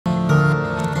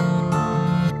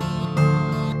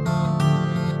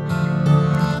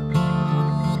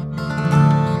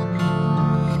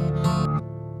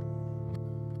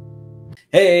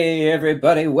Hey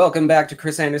everybody, welcome back to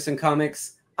Chris Anderson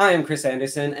Comics. I am Chris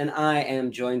Anderson, and I am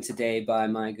joined today by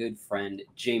my good friend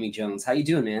Jamie Jones. How you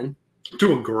doing, man?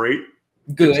 Doing great.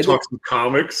 Good. Get to talk some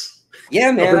comics.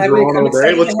 Yeah, man. I've been drawing all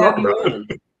day. Let's talk about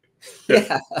it.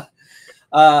 Yeah.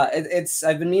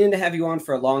 I've been meaning to have you on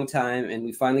for a long time, and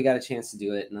we finally got a chance to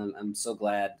do it, and I'm so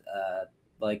glad.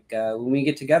 When we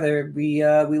get together, we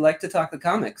like to talk the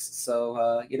comics,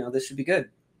 so this should be good.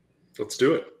 Let's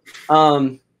do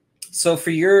it. So for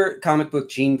your comic book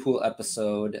Gene Pool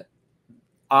episode,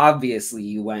 obviously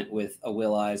you went with a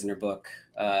Will Eisner book.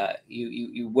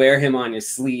 You wear him on your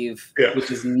sleeve,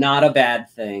 which is not a bad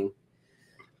thing.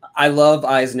 I love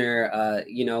Eisner.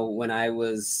 When I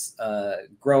was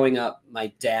growing up,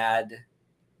 my dad,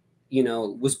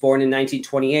 was born in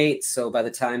 1928. So by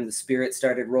the time the Spirit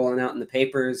started rolling out in the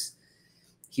papers,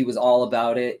 he was all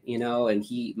about it, and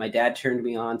my dad turned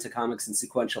me on to comics and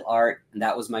sequential art. And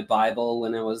that was my Bible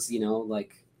when I was,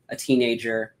 like a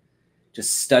teenager,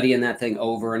 just studying that thing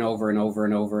over and over and over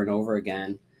and over and over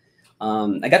again.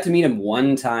 I got to meet him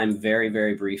one time, very,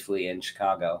 very briefly in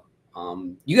Chicago.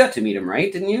 You got to meet him, right?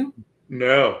 Didn't you?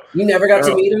 No. You never got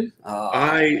to meet him? Oh.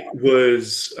 I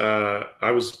was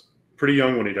pretty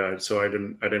young when he died, so I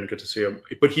didn't get to see him.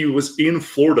 But he was in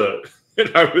Florida. And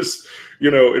I was,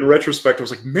 in retrospect, I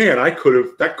was like, man, that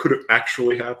could have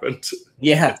actually happened.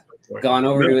 Yeah. Gone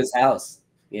over to his house.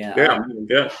 Yeah.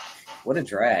 Yeah. What a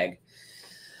drag.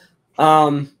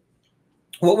 What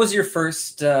was your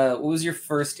first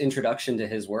introduction to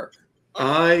his work?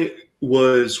 I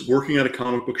was working at a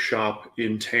comic book shop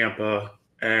in Tampa,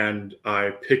 and I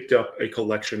picked up a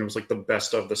collection. It was like the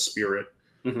Best of the Spirit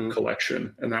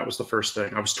collection. And that was the first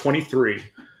thing. I was 23.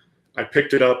 I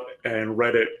picked it up and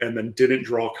read it, and then didn't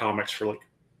draw comics for like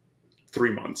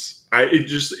 3 months.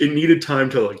 It needed time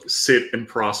to like sit and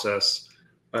process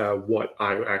what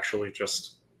I actually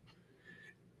just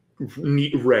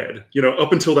read.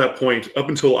 Up until that point, up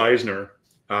until Eisner,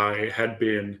 I had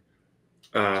been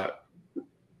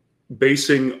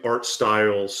basing art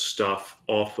style stuff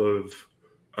off of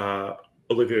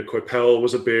Olivia Coipel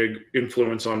was a big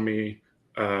influence on me.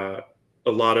 A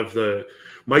lot of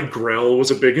Mike Grell was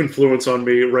a big influence on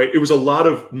me, right? It was a lot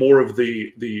of more of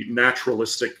the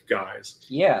naturalistic guys.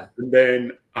 Yeah. And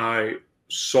then I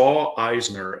saw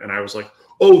Eisner, and I was like,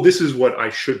 oh, this is what I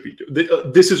should be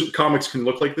doing. This is comics can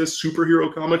look like this.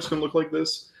 Superhero comics can look like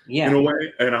this in a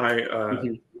way. And I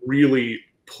really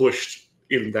pushed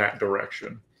in that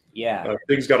direction. Yeah.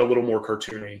 Things got a little more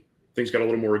cartoony. Things got a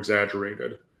little more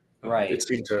exaggerated. Right. It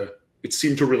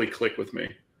seemed to really click with me.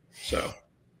 So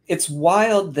it's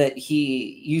wild that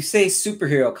you say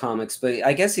superhero comics, but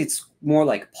I guess it's more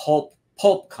like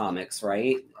pulp comics,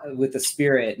 right? With the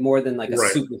Spirit more than like a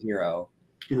superhero.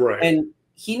 Right. And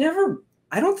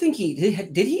I don't think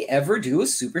did he ever do a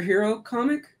superhero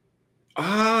comic?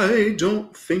 I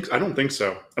don't think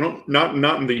so. Not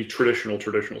in the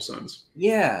traditional sense.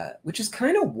 Yeah, which is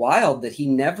kind of wild that he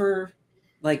never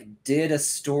like did a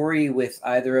story with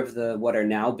either of the what are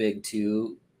now big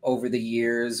two over the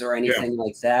years or anything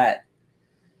like that.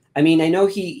 I mean, I know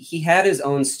he had his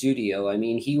own studio. I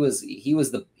mean, he was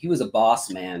a boss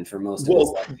man for most of his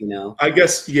life, I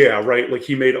guess, yeah, right. Like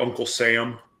he made Uncle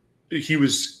Sam. He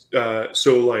was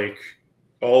so like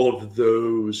all of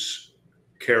those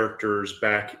characters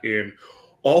back in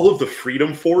all of the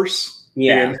Freedom Force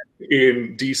in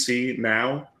DC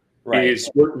now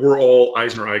we're all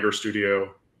Eisner Iger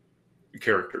studio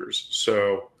characters.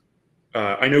 So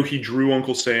I know he drew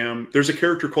Uncle Sam. There's a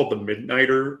character called the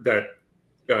Midnighter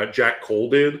that Jack Cole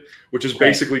did, which is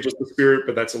basically just the Spirit,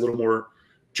 but that's a little more.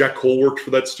 Jack Cole worked for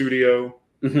that studio.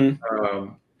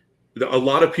 A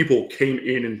lot of people came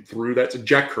in and through that. So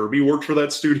Jack Kirby worked for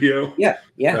that studio. Yeah.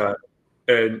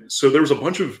 And so there was a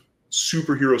bunch of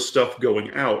superhero stuff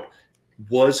going out.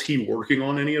 Was he working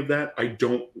on any of that? I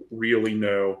don't really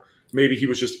know. Maybe he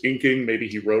was just inking. Maybe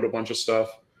he wrote a bunch of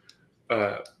stuff.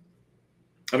 I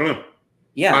don't know.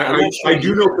 Yeah, I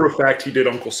do know for a fact he did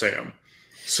Uncle Sam.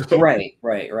 So right.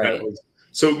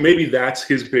 So maybe that's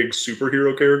his big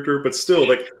superhero character, but still,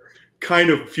 like, kind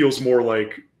of feels more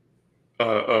like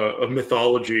a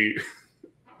mythology,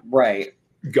 god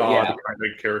kind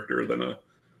of character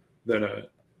than a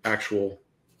actual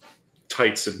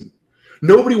tights. And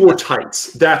nobody wore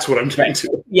tights. That's what I'm getting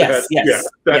to. Yes.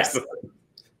 That's the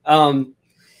thing.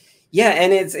 Yeah,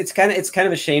 and it's kind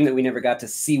of a shame that we never got to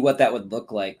see what that would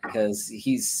look like, because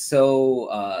he's so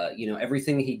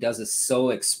everything he does is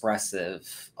so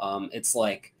expressive. It's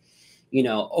like,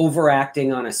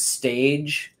 overacting on a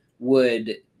stage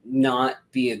would not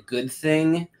be a good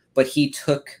thing, but he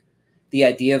took the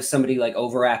idea of somebody like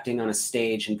overacting on a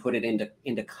stage and put it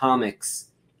into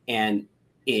comics and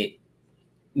it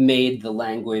made the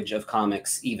language of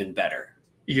comics even better.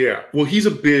 Yeah, well, he was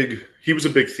a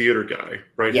big theater guy,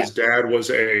 right? Yeah. His dad was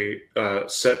a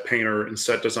set painter and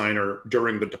set designer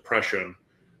during the Depression.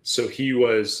 So he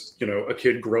was, you know, a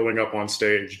kid growing up on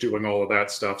stage, doing all of that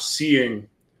stuff, seeing,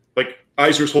 like,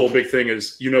 Eisner's whole big thing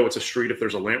is, you know, it's a street if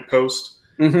there's a lamppost.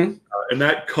 Mm-hmm. And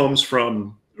that comes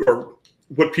from, or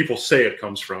what people say it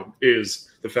comes from, is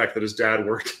the fact that his dad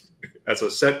worked as a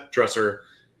set dresser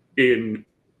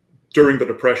during the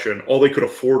Depression. All they could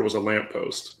afford was a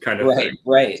lamppost kind of thing.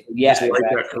 Right. Yeah. Just light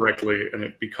that correctly, and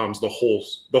it becomes the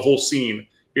whole scene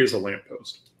is a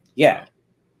lamppost. Yeah.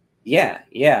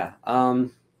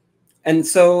 And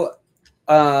so,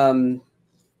 I mean,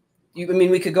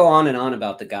 we could go on and on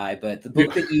about the guy, but the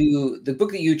book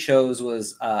that you chose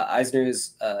was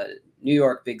Eisner's New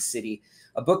York Big City,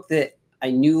 a book that I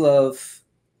knew of,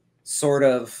 sort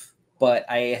of, but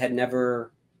I've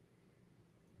never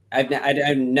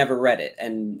read it,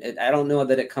 and I don't know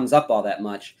that it comes up all that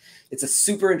much. It's a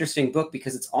super interesting book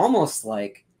because it's almost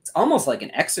like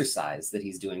an exercise that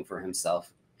he's doing for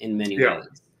himself in many ways.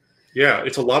 Yeah,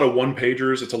 it's a lot of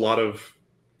one-pagers. It's a lot of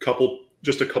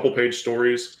just a couple page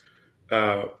stories.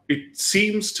 It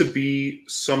seems to be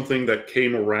something that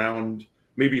came around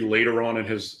maybe later on in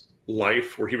his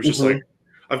life, where he was just like,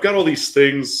 I've got all these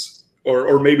things,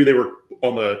 or maybe they were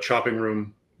on the chopping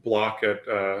room block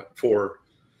for,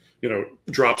 you know,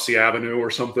 Dropsy Avenue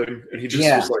or something. And he just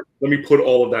was like, let me put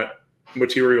all of that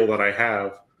material that I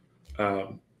have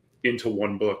into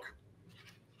one book.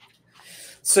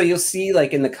 So you'll see,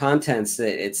 like, in the contents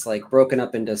that it's like broken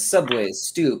up into subways,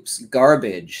 stoops,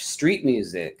 garbage, street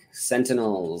music,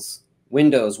 sentinels,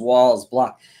 windows, walls,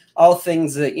 block, all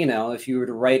things that, you know, if you were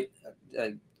to write,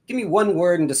 give me one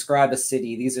word and describe a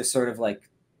city, these are sort of like,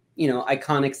 you know,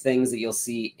 iconic things that you'll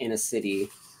see in a city.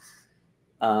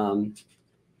 So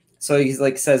he's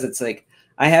like, says it's like,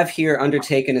 I have here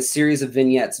undertaken a series of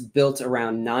vignettes built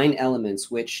around 9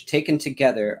 elements, which taken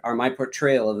together are my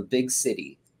portrayal of a big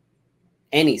city.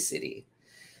 Any city.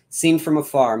 Seen from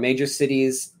afar, major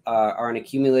cities are an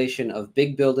accumulation of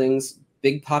big buildings,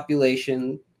 big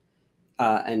population,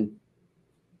 and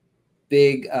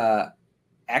big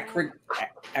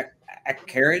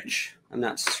carriage. I'm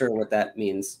not sure what that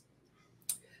means.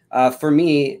 For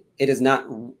me, it is not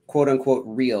quote unquote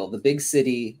real. The big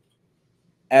city,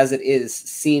 as it is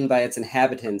seen by its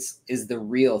inhabitants, is the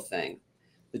real thing.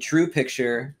 The true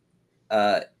picture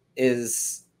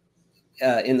is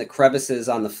in the crevices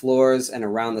on the floors and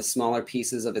around the smaller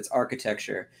pieces of its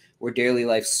architecture where daily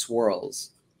life swirls.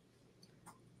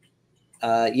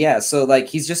 So like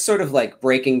he's just sort of like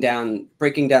breaking down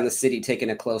the city, taking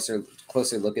a closer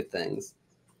look at things.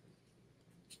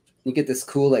 You get this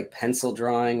cool like pencil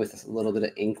drawing with a little bit of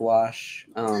ink wash.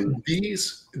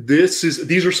 These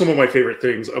are some of my favorite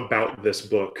things about this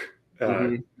book.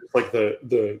 Like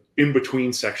the in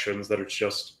between sections that it's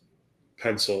just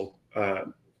pencil.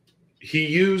 He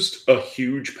used a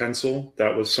huge pencil.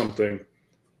 That was something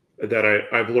that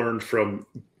I've learned from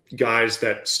guys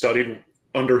that studied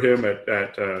under him at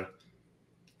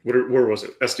where was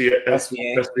it?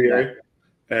 SDA.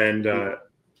 And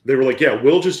they were like, yeah,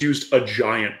 Will just used a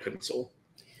giant pencil.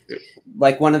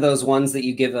 Like one of those ones that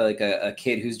you give a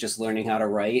kid who's just learning how to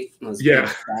write.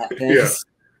 Yeah.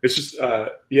 It's just,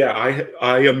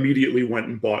 I immediately went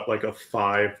and bought like a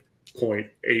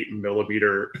 5.8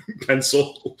 millimeter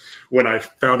pencil when I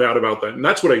found out about that. And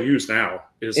that's what I use now.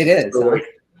 Like,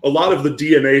 a lot of the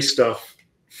DNA stuff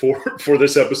for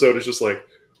this episode is just like,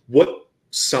 what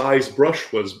size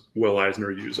brush was Will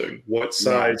Eisner using? What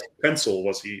size pencil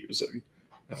was he using?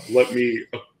 Let me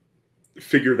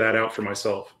figure that out for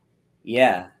myself.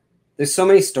 Yeah. There's so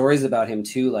many stories about him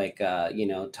too, like,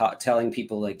 telling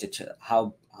people like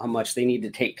how much they need to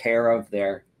take care of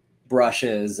their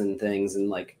brushes and things and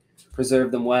like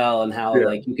preserve them well, and how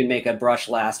like you can make a brush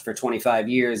last for 25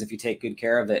 years if you take good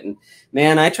care of it. And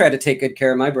man, I try to take good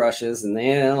care of my brushes and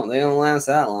they don't last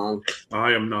that long.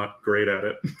 I am not great at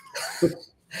it.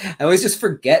 I always just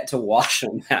forget to wash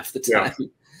them half the time,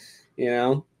 you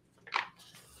know?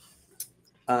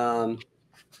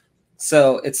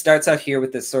 So it starts out here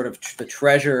with this sort of the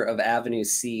treasure of Avenue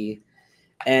C,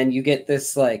 and you get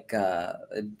this like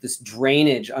this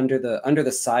drainage under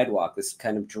the sidewalk, this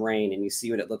kind of drain, and you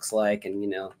see what it looks like, and you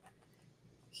know,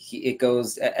 it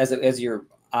goes as your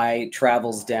eye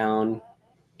travels down,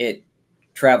 it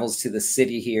travels to the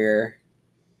city here,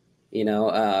 you know,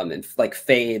 and like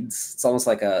fades. It's almost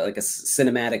like a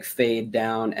cinematic fade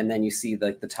down, and then you see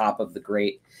like the top of the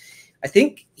grate. I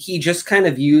think he just kind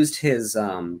of used his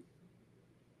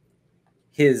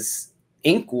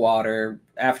ink water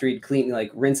after he'd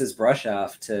rinse his brush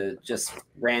off to just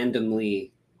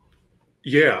randomly.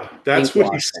 Yeah, that's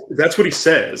what he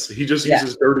says. He just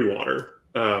uses dirty water,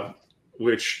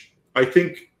 which I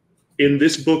think in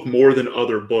this book more than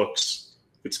other books,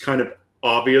 it's kind of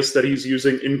obvious that he's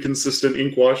using inconsistent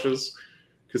ink washes,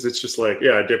 because it's just like,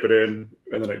 yeah, I dip it in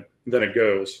and then it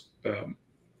goes.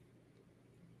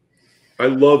 I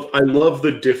love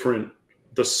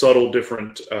the subtle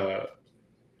different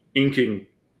inking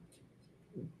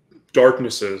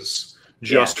darknesses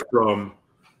just from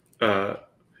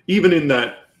even in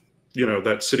that,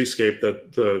 that cityscape,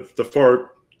 that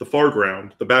the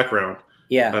foreground, the background,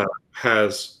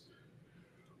 has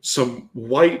some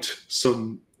white,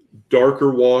 some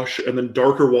darker wash, and then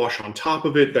darker wash on top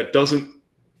of it that doesn't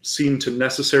seem to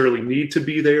necessarily need to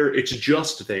be there. It's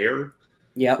just there.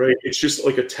 Yeah. Right. It's just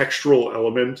like a textural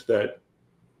element that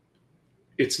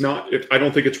it's not. I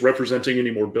don't think it's representing any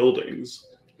more buildings.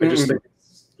 I just think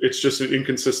it's just an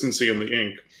inconsistency in the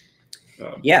ink.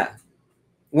 Yeah.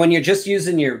 When you're just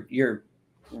using your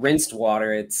rinsed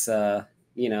water, it's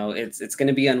it's going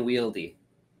to be unwieldy.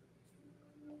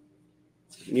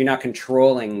 You're not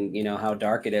controlling, how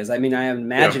dark it is. I mean, I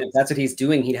imagine if that's what he's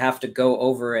doing, he'd have to go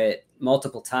over it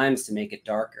multiple times to make it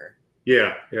darker.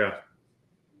 Yeah, yeah.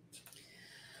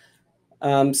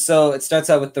 So it starts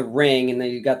out with the ring, and then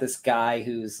you got this guy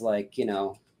who's like,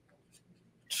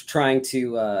 trying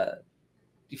to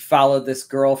follow this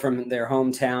girl from their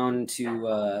hometown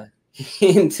to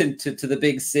into the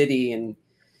big city, and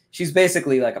she's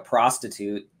basically like a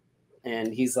prostitute.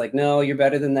 And he's like, no, you're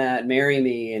better than that. Marry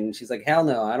me. And she's like, hell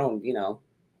no, I don't,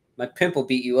 my pimp will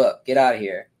beat you up. Get out of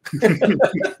here.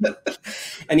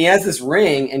 And he has this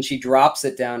ring, and she drops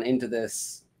it down into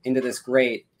this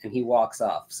grate, and he walks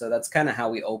off. So that's kind of how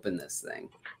we open this thing.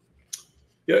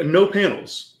 Yeah, no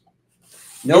panels.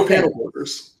 No panel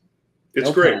borders.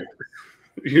 It's great. Panel.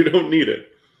 You don't need it.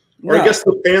 Or I guess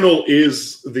the panel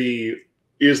is the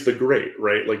grate,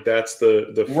 right? Like that's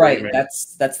the right.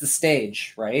 That's the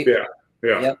stage, right? Yeah.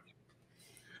 Yeah. Yep.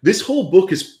 This whole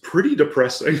book is pretty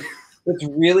depressing. It's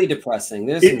really depressing.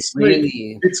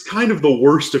 It's kind of the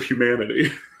worst of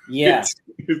humanity. Yeah.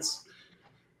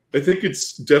 I think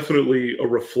it's definitely a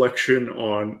reflection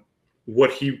on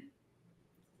what he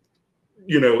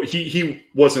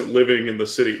wasn't living in the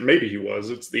city. Maybe he was.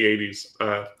 It's the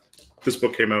 80s. This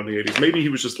book came out in the 80s. Maybe he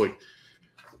was just like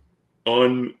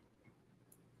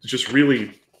just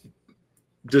really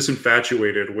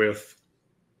disinfatuated with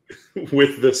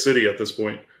the city at this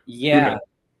point. Yeah.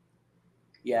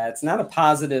 Yeah, it's not a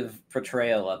positive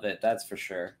portrayal of it, that's for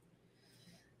sure.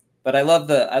 But I love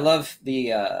the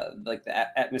like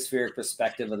the atmospheric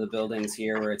perspective of the buildings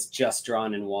here, where it's just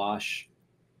drawn in wash.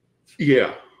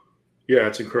 Yeah. Yeah,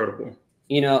 it's incredible.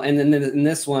 And then in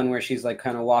this one where she's like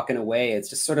kind of walking away, it's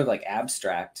just sort of like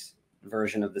abstract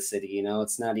version of the city,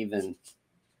 it's not even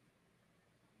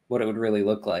what it would really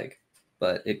look like,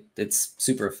 but it's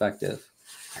super effective.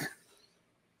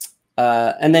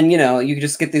 And then, you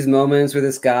just get these moments where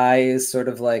this guy is sort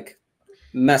of like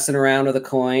messing around with a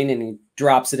coin, and he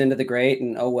drops it into the grate,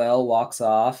 and oh well, walks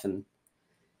off, and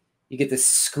you get this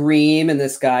scream, and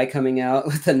this guy coming out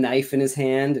with a knife in his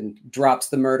hand and drops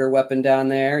the murder weapon down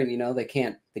there, and they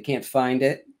can't find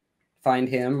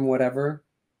him, whatever.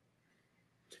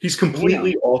 He's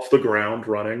completely off the ground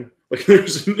running. Like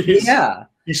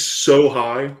he's so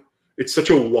high. It's such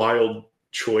a wild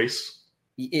choice.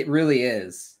 It really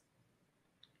is.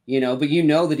 But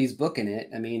that he's booking it.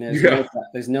 I mean,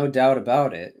 there's no doubt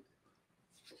about it.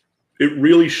 It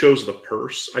really shows the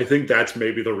purse. I think that's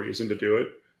maybe the reason to do it,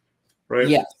 right?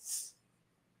 Yes.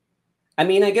 I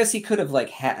mean, I guess he could have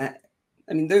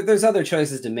there's other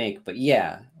choices to make, but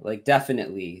yeah, like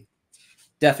definitely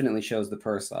shows the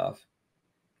purse off.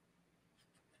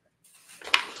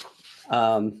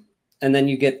 And then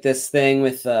you get this thing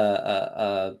with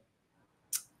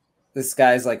this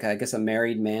guy's like, I guess, a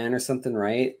married man or something,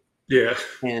 right? Yeah.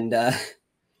 And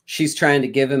she's trying to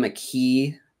give him a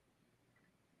key,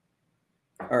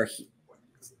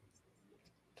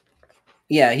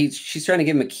 she's trying to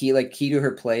give him a key, like key to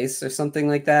her place or something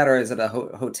like that, or is it a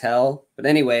hotel? But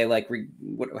anyway, like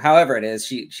however it is,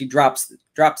 she drops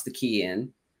the key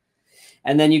in.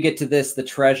 And then you get to the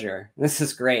treasure. This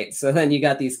is great. So then you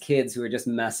got these kids who are just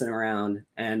messing around,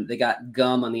 and they got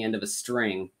gum on the end of a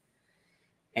string,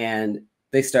 and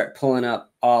they start pulling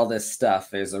up all this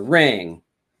stuff. There's a ring,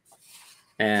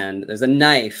 and there's a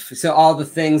knife. So all the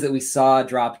things that we saw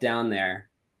drop down there,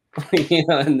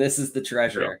 and this is the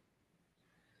treasure. Yeah.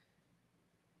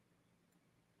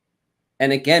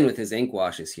 And again, with his ink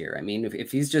washes here, I mean,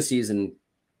 if he's just using,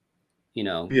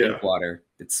 ink water,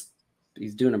 it's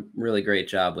he's doing a really great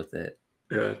job with it.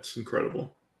 Yeah, it's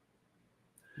incredible.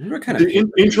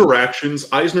 The interactions,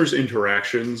 Eisner's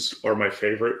interactions are my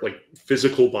favorite. Like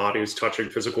physical bodies touching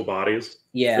physical bodies.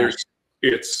 Yeah,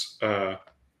 it's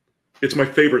my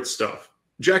favorite stuff.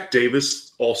 Jack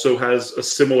Davis also has a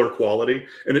similar quality,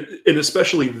 and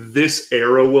especially this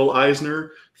era Will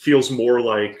Eisner feels more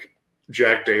like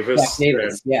Jack Davis.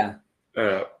 Yeah.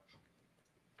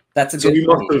 That's a so good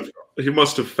point. He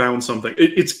must have found something.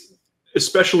 It's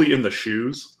especially in the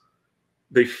shoes.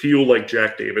 They feel like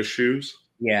Jack Davis shoes.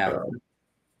 Yeah.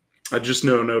 I just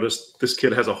noticed this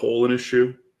kid has a hole in his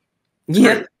shoe.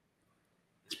 Yeah.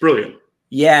 It's brilliant.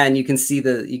 Yeah, and you can see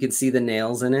the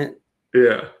nails in it.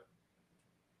 Yeah.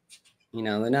 You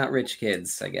know, they're not rich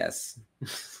kids, I guess.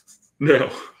 No.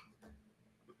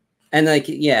 And like,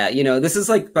 yeah, you know, this is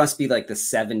like must be like the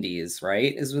 70s,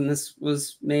 right? Is when this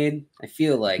was made. I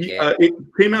feel like it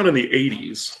came out in the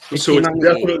 80s, so it's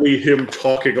definitely him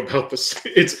talking about this.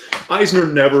 It's Eisner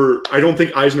never. I don't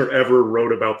think Eisner ever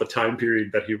wrote about the time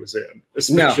period that he was in,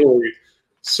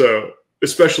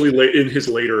 especially late in his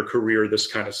later career. This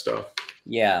kind of stuff.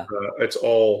 Yeah, it's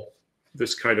all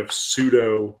this kind of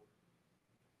pseudo.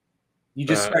 You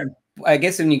just start. I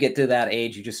guess when you get to that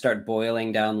age, you just start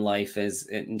boiling down life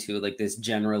into like this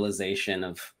generalization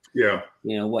of you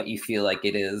know what you feel like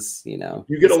it is. You know,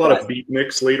 you get a lot of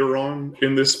beatniks later on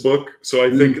in this book, so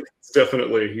I think it's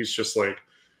definitely he's just like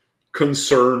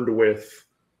concerned with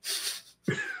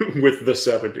with the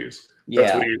 70s.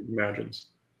 That's what he imagines.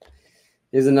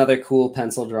 There's another cool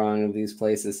pencil drawing of these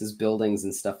places. His buildings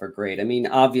and stuff are great. I mean,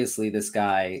 obviously this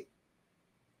guy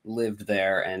lived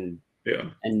there and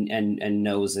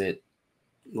knows it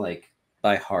like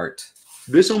by heart.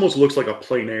 This almost looks like a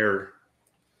plein air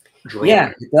drawing.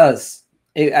 Yeah, it does.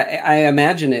 I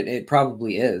imagine it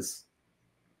probably is.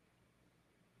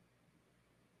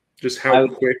 Just how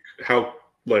quick, how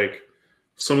like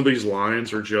some of these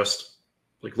lines are just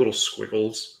like little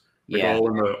squiggles, like all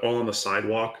on the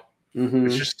sidewalk.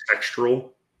 It's just textural.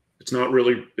 It's not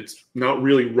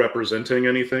really representing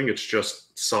anything. It's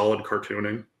just solid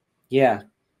cartooning. Yeah.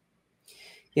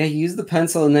 Yeah, he used the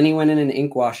pencil and then he went in and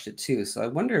ink washed it too. So I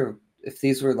wonder if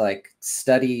these were like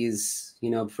studies, you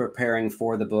know, preparing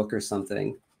for the book or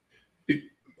something.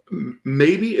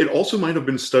 Maybe it also might have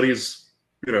been studies,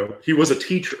 you know, he was a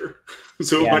teacher.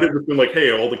 So it might have just been like,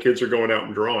 hey, all the kids are going out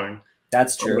and drawing.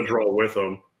 That's true. I'm gonna draw with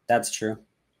them. That's true.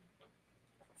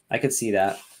 I could see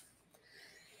that.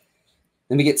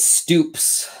 Then we get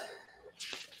Stoops.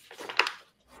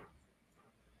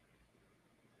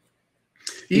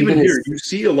 Even here, you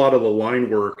see a lot of the line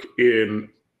work in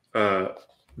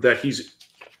that he's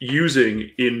using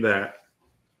in that,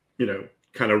 you know,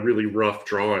 kind of really rough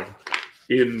drawing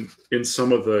in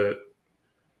some of the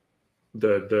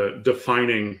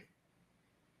defining.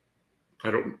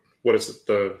 What is it?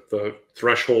 The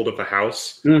threshold of the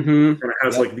house. Mm-hmm. And it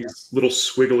has like these little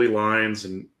squiggly lines,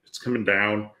 and it's coming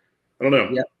down. I don't know.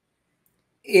 Yep.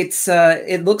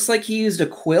 It looks like he used a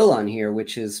quill on here,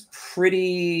 which is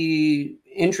pretty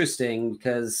interesting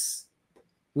because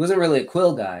he wasn't really a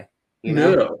quill guy, you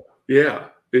know? No. Yeah.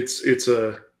 It's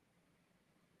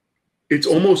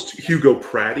almost Hugo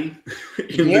Pratt-y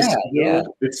in this video.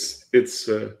 It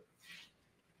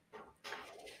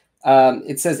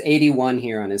says 81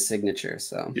 here on his signature,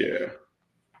 so yeah.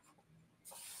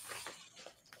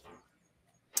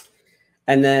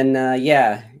 And then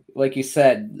like you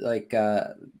said, like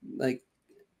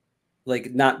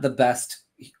not the best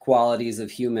qualities of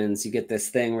humans. You get this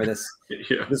thing where this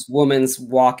woman's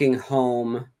walking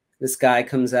home. This guy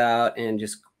comes out and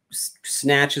just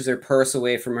snatches her purse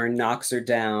away from her, knocks her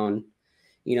down,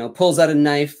 you know, pulls out a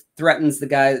knife, threatens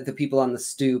the people on the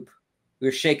stoop who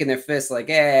are shaking their fists like,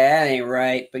 hey, that ain't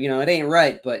right. But, you know, it ain't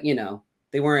right. But, you know,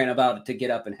 they weren't about to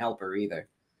get up and help her either.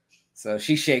 So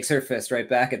she shakes her fist right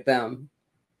back at them.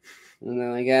 And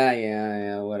they're like,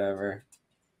 yeah, whatever.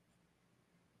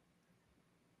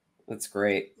 That's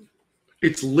great.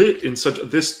 It's lit in such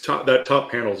that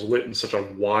top panel is lit in such a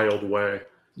wild way.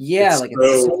 Yeah,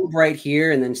 it's so bright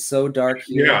here and then so dark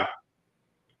here. Yeah.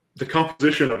 The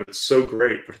composition of it's so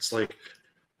great, but it's like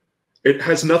it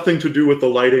has nothing to do with the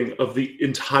lighting of the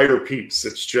entire piece.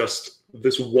 It's just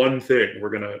this one thing. We're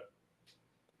gonna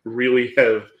really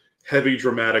have heavy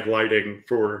dramatic lighting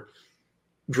for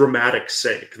dramatic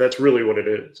sake. That's really what it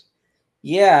is.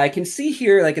 Yeah, I can see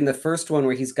here, like in the first one,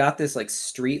 where he's got this like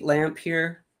street lamp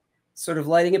here, sort of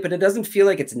lighting it, but it doesn't feel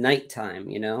like it's nighttime,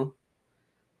 you know?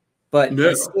 But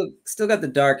it's still got the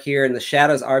dark here, and the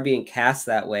shadows are being cast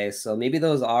that way. So maybe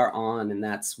those are on, and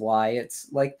that's why it's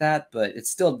like that. But it's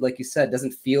still, like you said,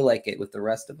 doesn't feel like it with the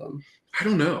rest of them. I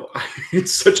don't know.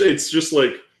 It's just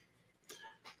like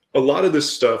a lot of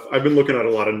this stuff, I've been looking at a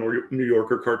lot of New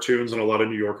Yorker cartoons and a lot of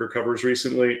New Yorker covers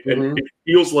recently, and it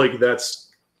feels like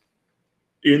that's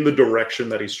in the direction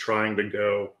that he's trying to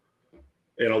go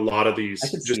in a lot of these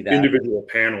just individual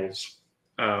panels.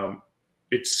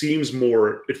 It feels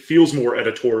more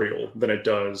editorial than it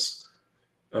does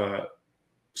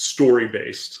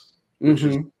story-based, which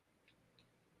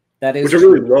I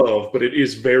really love, but it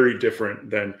is very different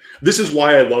than, this is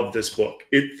why I love this book.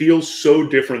 It feels so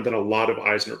different than a lot of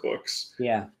Eisner books.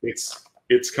 Yeah.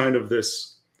 It's kind of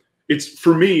this,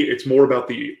 for me, it's more about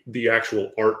the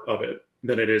actual art of it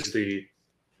than it is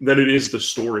the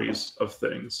stories of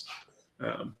things.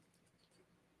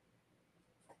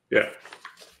 Yeah.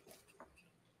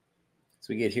 So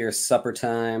we get here, supper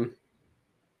time.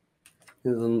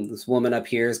 This woman up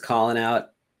here is calling out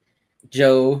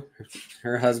Joe,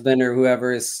 her husband or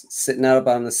whoever is sitting out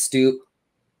on the stoop.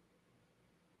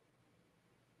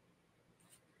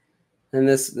 And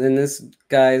this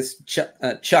guy's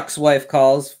Chuck's wife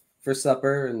calls for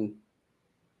supper, and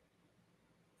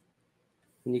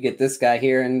you get this guy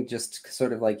here and just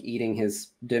sort of like eating his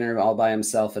dinner all by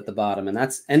himself at the bottom, and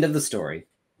that's end of the story.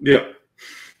 Yeah.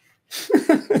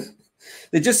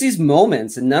 They're just these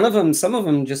moments, and some of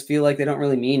them just feel like they don't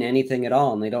really mean anything at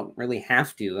all, and they don't really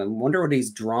have to. I wonder what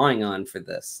he's drawing on for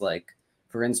this, like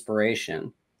for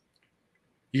inspiration.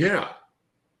 Yeah.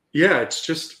 Yeah, it's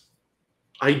just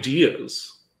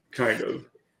ideas, kind of.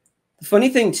 The funny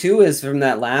thing too is from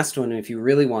that last one, if you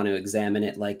really want to examine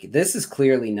it, like this is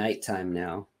clearly nighttime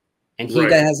now. And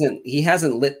he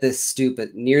hasn't lit this stoop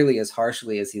nearly as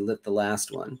harshly as he lit the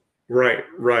last one. Right,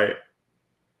 right.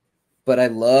 But I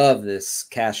love this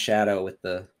cast shadow with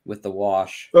the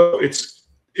wash. Oh,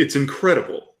 it's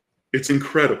incredible. It's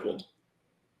incredible.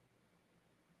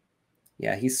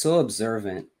 Yeah, he's so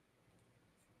observant.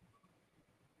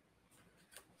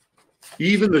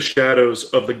 Even the shadows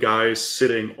of the guys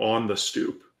sitting on the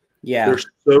stoop. Yeah. They're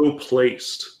so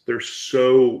placed. They're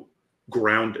so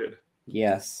grounded.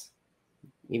 Yes.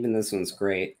 Even this one's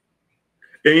great.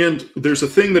 And there's a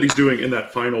thing that he's doing in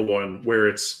that final one where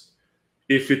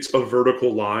if it's a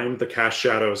vertical line, the cast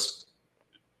shadow's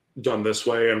done this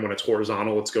way, and when it's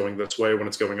horizontal, it's going this way. When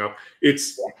it's going up,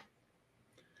 it's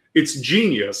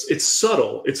genius. It's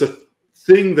subtle. It's a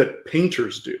thing that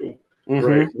painters do,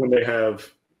 right? When they have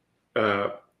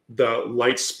the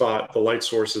light spot, the light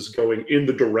sources going in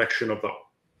the direction of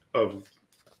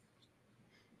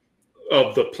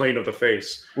the plane of the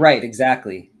face. Right,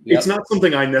 exactly. Yep. It's not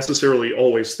something I necessarily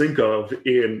always think of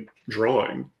in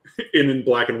drawing, in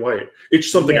black and white.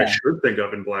 It's something I should think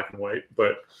of in black and white,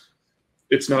 but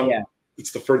it's not. Yeah.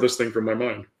 It's the furthest thing from my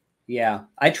mind. Yeah,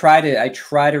 I try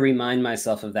to remind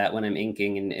myself of that when I'm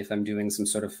inking, and if I'm doing some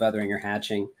sort of feathering or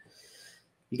hatching.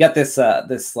 You got this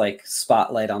this like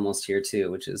spotlight almost here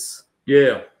too, which is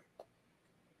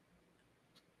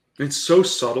it's so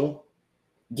subtle.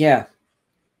 Yeah.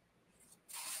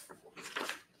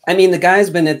 I mean, the guy's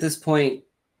been at this point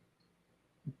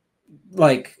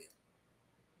like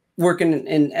working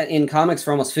in comics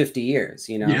for almost 50 years,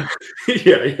 you know? Yeah.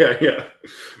 Yeah.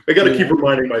 I got to keep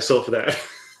reminding myself of that.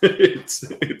 it's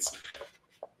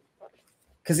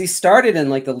because he started in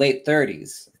like the late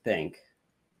 30s, I think.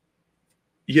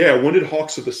 Yeah, when did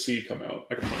Hawks of the Sea come out?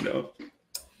 I can find out.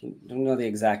 I don't know the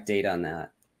exact date on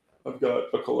that. I've got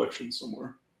a collection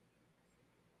somewhere.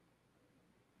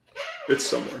 It's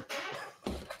somewhere.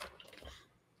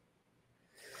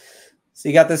 So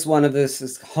you got this one of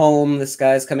this home. This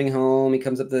guy's coming home. He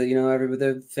comes up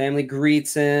the family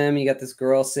greets him. You got this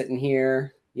girl sitting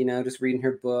here, just reading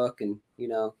her book, and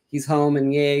he's home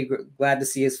and yay, glad to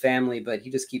see his family, but he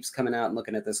just keeps coming out and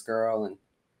looking at this girl, and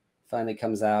finally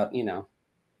comes out.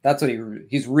 That's what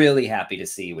he's really happy to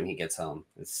see when he gets home.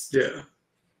 It's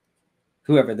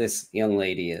whoever this young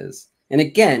lady is, and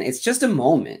again, it's just a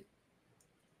moment,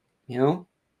 Yeah,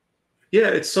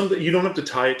 it's something, you don't have to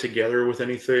tie it together with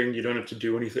anything. You don't have to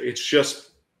do anything. It's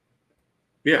just,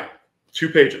 2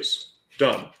 pages.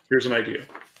 Done. Here's an idea.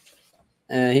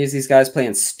 Here's these guys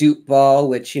playing stoop ball,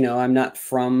 which, I'm not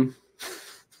from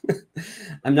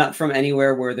I'm not from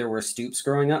anywhere where there were stoops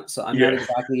growing up, so I'm not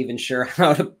exactly even sure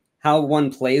how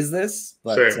one plays this,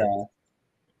 but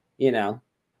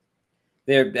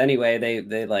they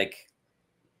like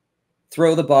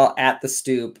throw the ball at the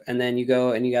stoop, and then you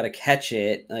go and you got to catch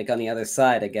it like on the other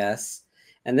side, I guess.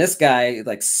 And this guy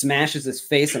like smashes his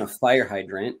face in a fire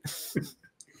hydrant,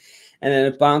 and then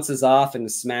it bounces off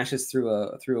and smashes through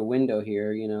a window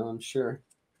here. I'm sure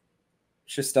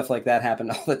stuff like that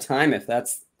happened all the time. If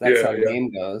that's how the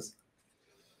game goes.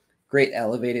 Great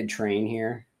elevated train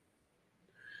here.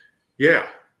 Yeah.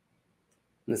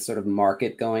 And this sort of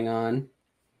market going on.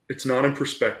 It's not in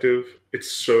perspective.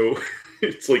 It's so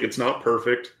it's like it's not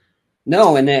perfect.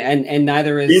 No, and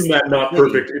neither is in that not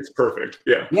perfect. It's perfect.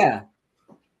 Yeah. Yeah.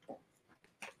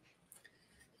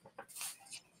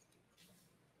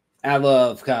 I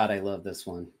love this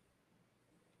one.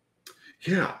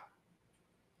 Yeah.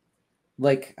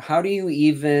 Like, how do you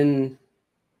even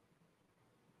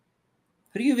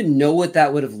know what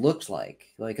that would have looked like?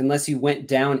 Like, unless you went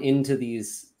down into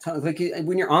these, like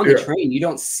when you're on the train, you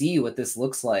don't see what this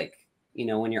looks like, you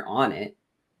know, when you're on it.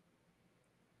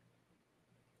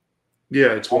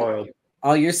 Yeah, it's wild.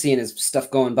 All you're seeing is stuff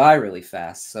going by really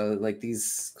fast. So like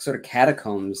these sort of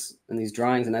catacombs and these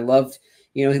drawings. And I loved,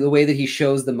 you know, the way that he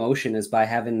shows the motion is by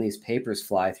having these papers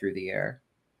fly through the air.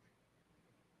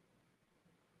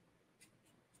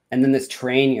 And then this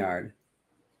train yard.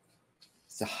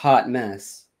 It's a hot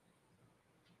mess.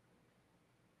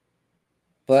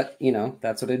 But, you know,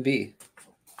 that's what it'd be.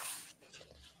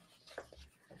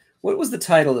 What was the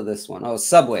title of this one? Oh,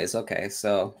 Subways. Okay,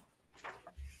 so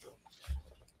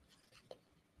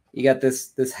you got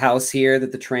this house here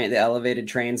that the elevated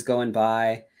train's going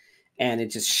by, and it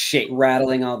just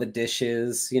rattling all the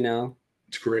dishes, you know?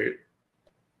 It's great.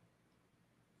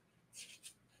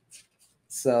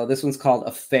 So this one's called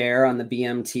Affair on the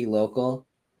BMT local.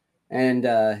 And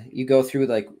you go through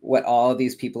like what all of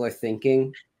these people are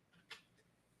thinking.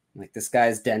 Like this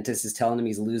guy's dentist is telling him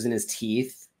he's losing his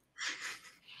teeth.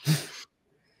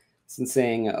 And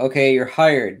saying, okay, you're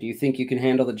hired. Do you think you can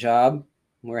handle the job?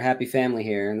 We're a happy family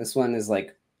here. And this one is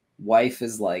like, wife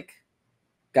is like,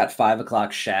 got 5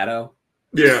 o'clock shadow.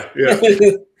 Yeah, yeah.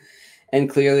 And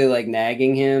clearly like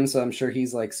nagging him. So I'm sure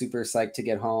he's like super psyched to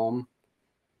get home.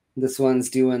 This one's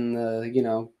doing the, you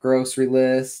know, grocery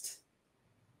list.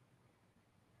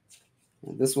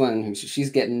 This one, she's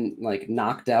getting like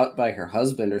knocked out by her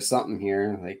husband or something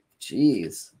here. Like,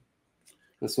 geez.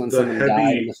 This one, someone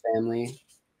died in the family.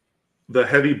 The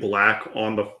heavy black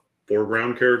on the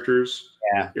foreground characters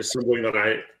is something that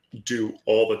I do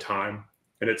all the time.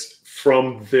 And it's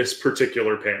from this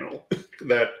particular panel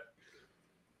that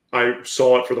I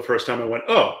saw it for the first time. I went,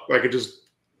 oh, I could just,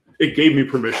 it gave me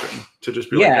permission to just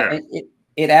be like,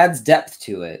 it adds depth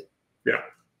to it. Yeah.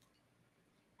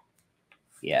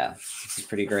 Yeah, this is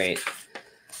pretty great.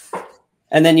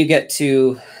 And then you get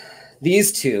to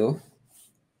these two,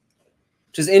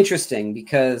 which is interesting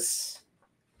because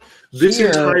this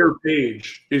entire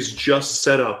page is just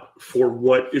set up for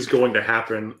what is going to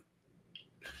happen.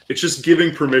 It's just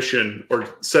giving permission or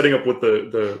setting up what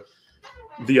the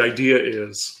idea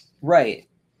is. Right.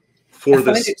 For I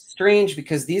find it strange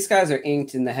because these guys are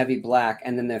inked in the heavy black,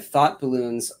 and then their thought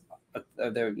balloons,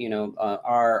 are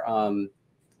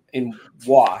in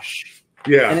wash.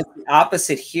 Yeah. And it's the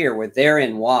opposite here, where they're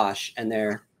in wash and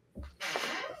they're.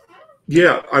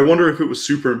 Yeah, I wonder if it was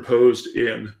superimposed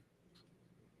in.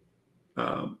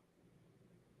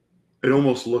 It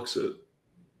almost looks it.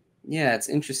 Yeah, it's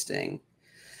interesting.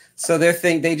 So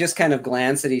they just kind of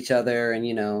glance at each other, and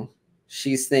you know,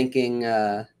 she's thinking,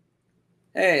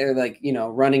 hey, like, you know,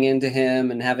 running into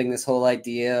him and having this whole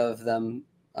idea of them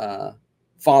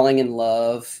falling in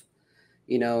love,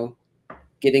 you know,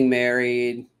 getting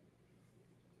married.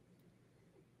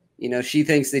 You know, she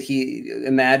thinks that he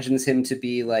imagines him to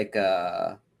be like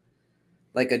a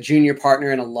junior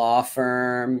partner in a law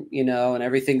firm, you know, and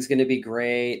everything's going to be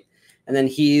great. And then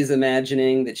he's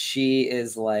imagining that she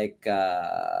is like,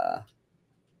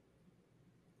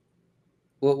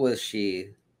 what was she?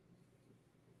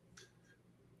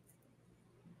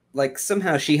 Like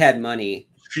somehow she had money.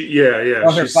 Yeah.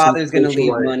 Well, her father's going to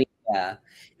leave money. Yeah.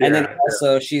 And then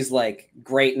also she's like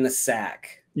great in the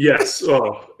sack. Yes.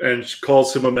 Oh, and she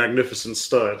calls him a magnificent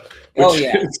stud. Oh,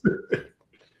 yeah.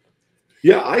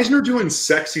 Yeah, Eisner doing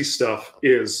sexy stuff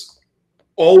is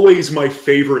always my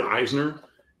favorite Eisner.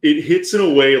 It hits in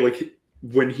a way like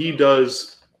when he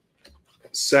does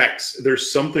sex,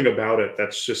 there's something about it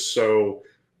that's just so,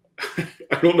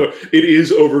 I don't know. It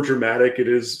is over dramatic. It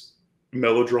is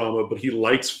melodrama, but he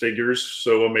lights figures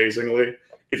so amazingly.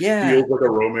 It feels like a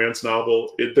romance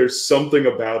novel. There's something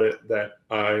about it that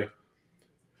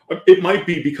it might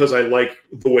be because I like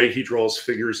the way he draws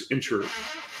figures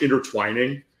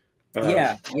intertwining.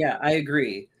 Yeah, I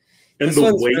agree. And this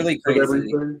one's really crazy.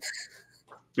 Everything.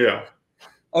 Yeah.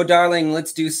 Oh, darling,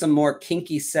 let's do some more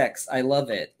kinky sex. I love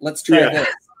it. Let's try this.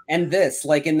 And this,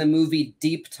 like in the movie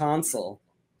Deep Tonsil.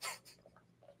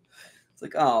 It's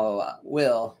like, oh,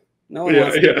 Will, no one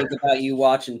wants to think about you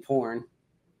watching porn.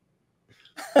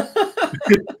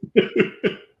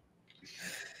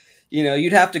 You know,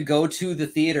 you'd have to go to the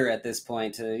theater at this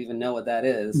point to even know what that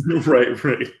is. Right.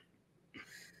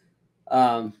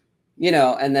 You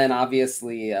know, and then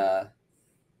obviously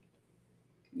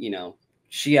you know,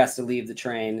 she has to leave the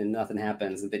train and nothing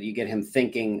happens, but you get him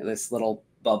thinking this little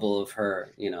bubble of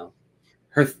her, you know,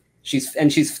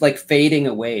 she's like fading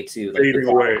away too. Like fading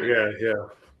away. Yeah. Yeah.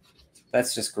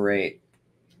 That's just great.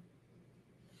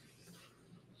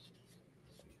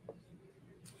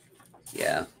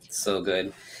 Yeah. So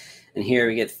good. And here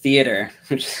we get theater.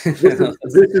 This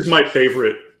is my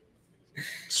favorite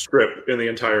strip in the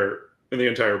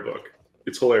entire book.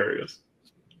 It's hilarious.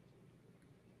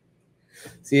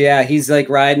 So yeah, he's like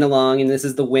riding along, and this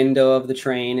is the window of the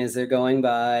train as they're going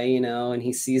by, you know, and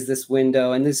he sees this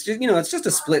window, and this, you know, it's just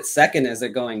a split second as they're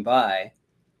going by.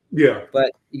 Yeah.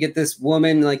 But you get this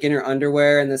woman like in her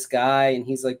underwear and this guy, and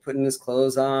he's like putting his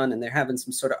clothes on, and they're having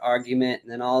some sort of argument,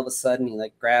 and then all of a sudden he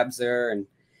like grabs her,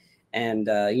 and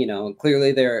you know,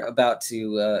 clearly they're about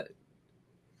to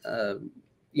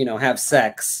you know, have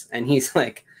sex, and he's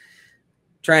like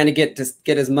trying to get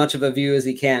as much of a view as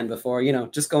he can before, you know,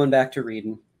 just going back to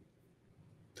reading.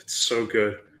 It's so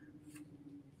good.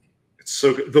 It's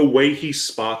so good. The way he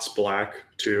spots Black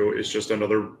too is just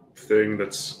another thing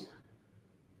that's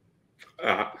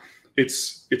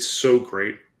it's so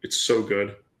great. It's so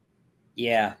good.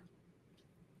 Yeah.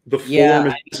 The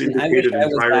form is indicated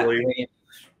entirely. That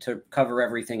to cover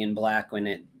everything in black when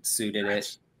it suited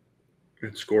it.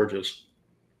 It's gorgeous.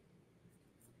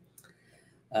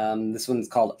 This one's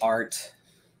called Art,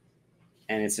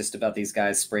 and it's just about these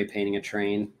guys spray painting a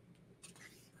train.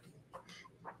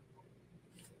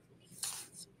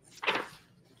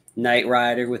 Knight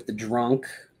Rider with the drunk.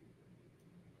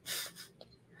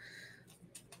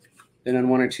 Been on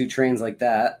one or two trains like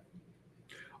that.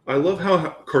 I love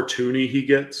how cartoony he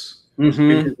gets in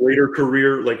his later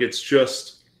career. Like, it's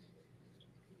just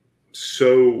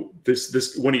so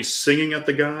this when he's singing at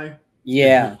the guy.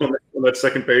 Yeah. On that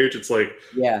second page, it's like,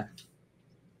 yeah.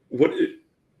 What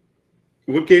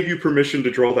gave you permission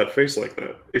to draw that face like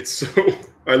that? It's so,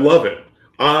 I love it.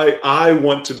 I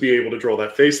want to be able to draw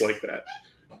that face like that.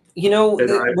 You know,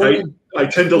 and I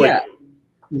tend to like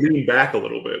lean back a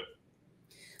little bit.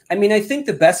 I mean, I think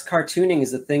the best cartooning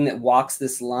is the thing that walks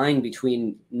this line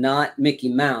between not Mickey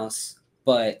Mouse,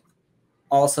 but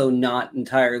also not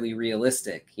entirely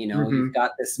realistic. You know, you've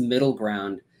got this middle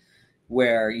ground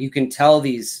where you can tell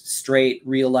these straight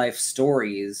real life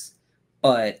stories,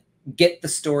 but get the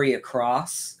story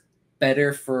across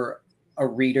better for a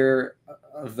reader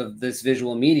of this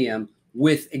visual medium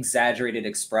with exaggerated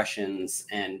expressions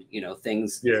and, you know,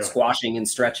 things squashing and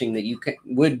stretching that you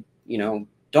would, you know,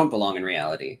 don't belong in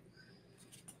reality.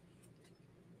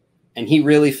 And he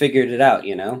really figured it out,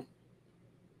 you know?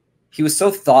 He was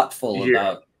so thoughtful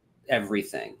about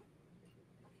everything.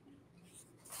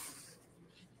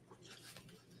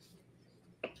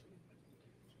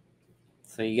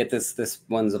 So you get this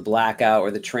one's a blackout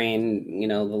where the train, you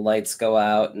know, the lights go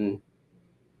out and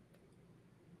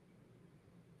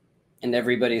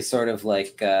everybody's sort of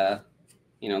like,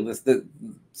 you know,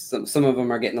 some of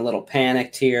them are getting a little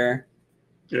panicked here.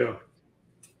 Yeah.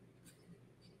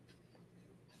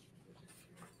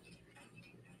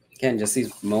 Again, just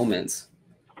these moments.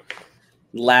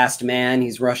 Last man,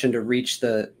 he's rushing to reach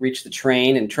the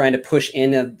train and trying to push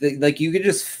in. Like you could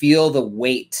just feel the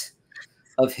weight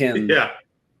of him. Yeah.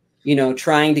 You know,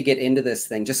 trying to get into this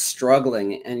thing, just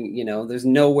struggling, and you know, there's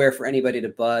nowhere for anybody to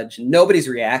budge. Nobody's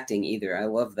reacting either. I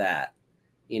love that.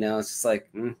 You know, it's just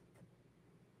like, can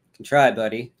try,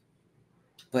 buddy.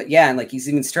 But yeah, and like he's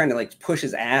even trying to like push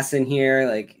his ass in here,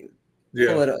 like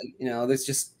pull it. You know, there's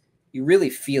just, you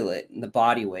really feel it in the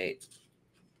body weight,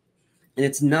 and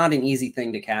it's not an easy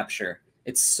thing to capture.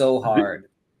 It's so hard.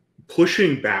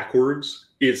 Pushing backwards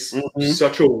is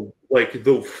such a, like,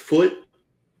 the foot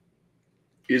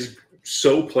is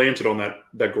so planted on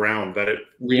that ground that it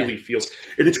really feels,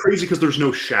 and it's crazy because there's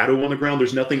no shadow on the ground.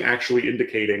 There's nothing actually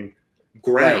indicating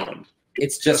ground. Right.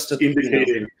 It's just indicating,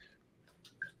 you know,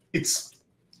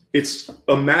 it's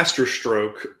a master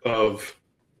stroke of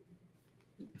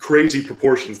crazy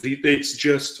proportions. It's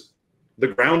just, the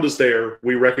ground is there.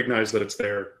 We recognize that it's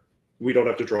there. We don't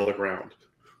have to draw the ground.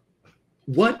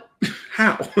 What?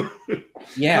 How?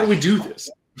 Yeah. How do we do this?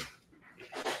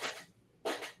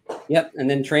 Yep, and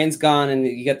then train's gone, and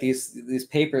you get these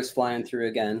papers flying through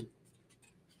again.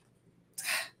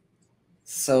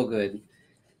 So good.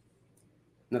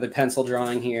 Another pencil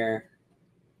drawing here.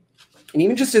 And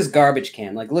even just his garbage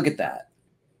can, like, look at that.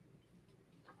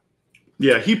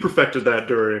 Yeah, he perfected that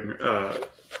during a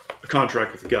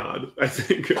contract with God. I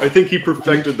think he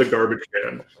perfected the garbage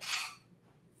can.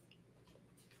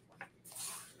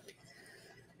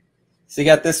 So you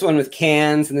got this one with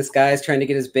cans, and this guy's trying to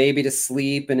get his baby to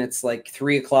sleep, and it's like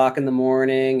 3 o'clock in the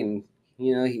morning, and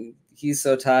you know he's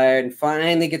so tired, and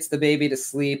finally gets the baby to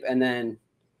sleep, and then,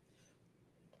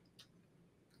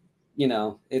 you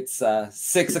know, it's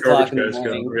 6 o'clock in the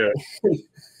morning.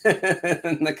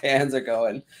 And the cans are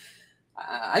going.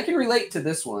 I can relate to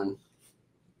this one.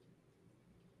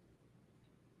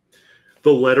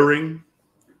 The lettering,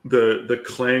 the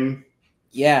clang.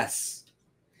 Yes.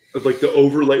 Like the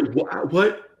overlay.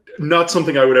 What? Not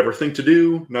something I would ever think to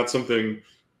do. Not something.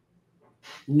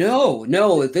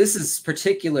 No, this is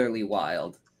particularly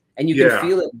wild. And you can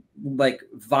feel it like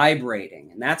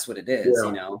vibrating, and that's what it is,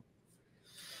 you know.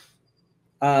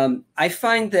 I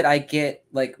find that I get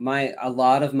like a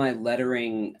lot of my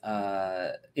lettering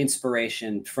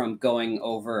inspiration from going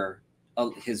over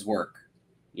his work,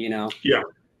 you know. Yeah.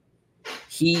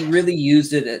 He really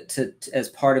used it as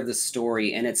part of the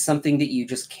story, and it's something that you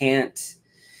just can't.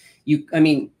 I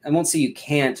mean, I won't say you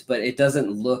can't, but it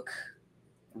doesn't look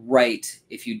right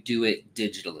if you do it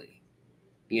digitally.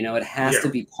 You know, it has to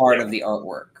be part of the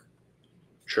artwork.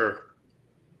 Sure.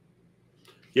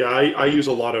 Yeah, I use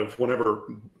a lot of whenever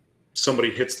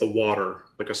somebody hits the water,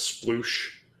 like a sploosh,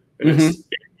 and it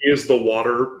is the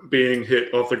water being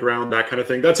hit off the ground, that kind of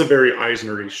thing. That's a very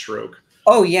Eisner-y stroke.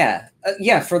 Oh yeah,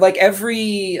 yeah. For like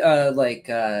every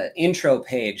intro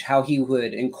page, how he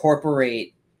would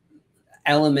incorporate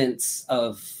elements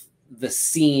of the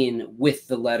scene with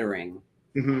the lettering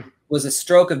was a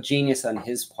stroke of genius on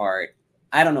his part.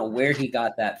 I don't know where he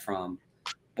got that from,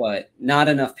 but not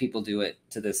enough people do it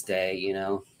to this day, you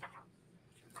know.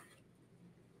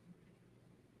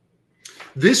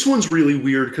 This one's really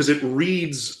weird because it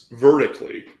reads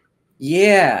vertically.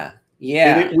 Yeah.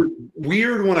 And it was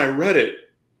weird when I read it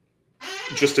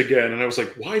just again, and I was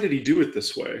like, why did he do it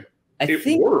this way? I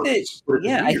think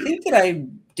that I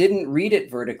didn't read it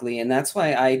vertically, and that's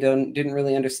why I didn't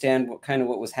really understand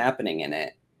what was happening in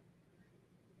it.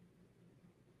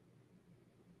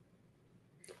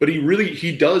 But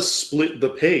he does split the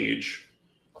page.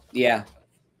 Yeah,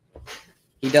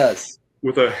 he does.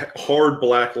 With a hard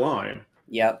black line.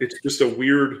 Yep. It's just a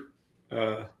weird.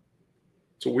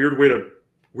 It's a weird way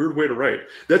to write.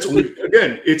 That's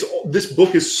again. This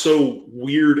book is so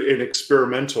weird and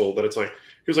experimental that it's like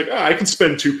he was like, I can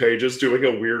spend 2 pages doing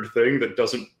a weird thing that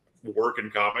doesn't work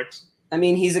in comics. I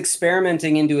mean, he's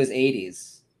experimenting into his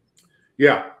 80s.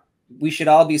 Yeah. We should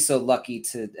all be so lucky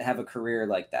to have a career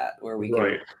like that where we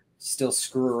can still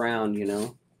screw around, you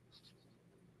know.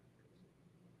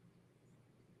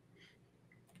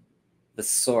 The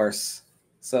source.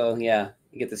 So yeah,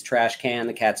 you get this trash can,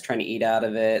 the cat's trying to eat out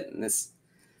of it, and this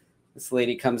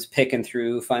lady comes picking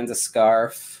through, finds a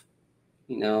scarf,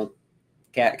 you know,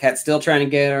 cat's still trying to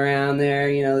get around there,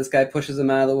 you know, this guy pushes him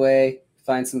out of the way,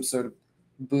 finds some sort of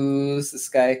booze, this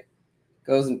guy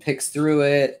goes and picks through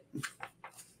it,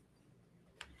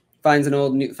 finds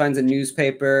a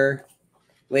newspaper,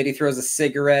 lady throws a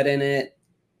cigarette in it,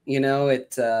 you know,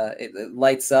 it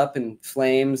lights up and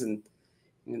flames, and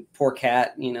poor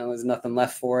cat, you know, there's nothing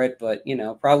left for it, but, you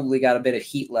know, probably got a bit of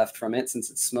heat left from it since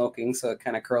it's smoking, so it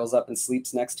kind of curls up and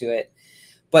sleeps next to it.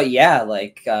 But yeah,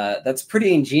 like that's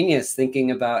pretty ingenious,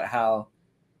 thinking about how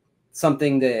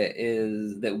something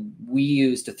that we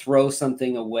use to throw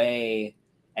something away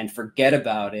and forget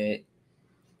about it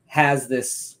has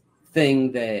this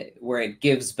thing where it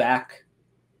gives back,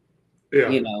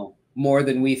 you know, more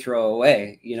than we throw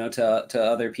away, you know, to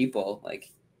other people, like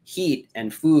heat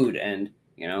and food and,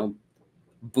 you know,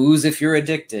 booze if you're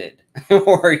addicted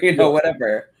or, you know,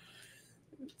 whatever.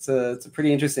 It's a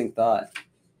pretty interesting thought.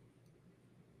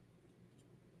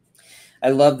 I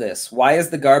love this. Why is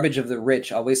the garbage of the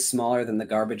rich always smaller than the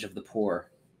garbage of the poor?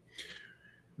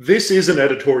 This is an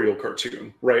editorial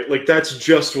cartoon, right? Like, that's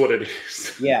just what it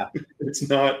is. Yeah. It's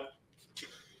not...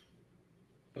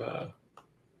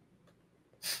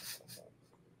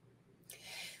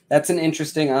 That's an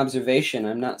interesting observation.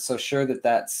 I'm not so sure that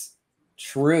that's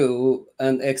true,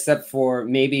 except for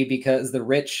maybe because the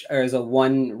rich is a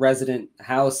one resident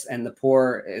house and the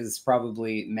poor is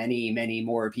probably many, many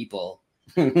more people.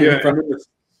 Yeah,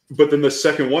 but then the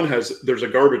second one there's a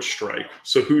garbage strike.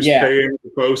 So who's paying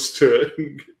the most to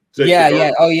take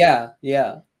yeah. Oh yeah.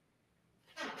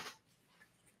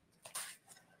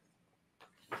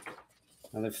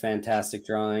 Another fantastic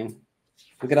drawing.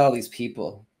 Look at all these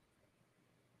people.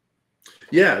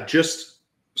 Yeah, just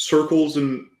circles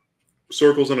and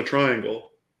a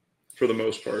triangle for the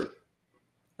most part.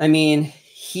 I mean,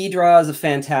 he draws a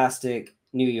fantastic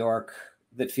New York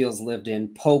that feels lived in.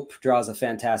 Pope draws a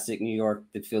fantastic New York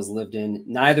that feels lived in.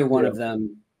 Neither one of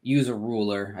them use a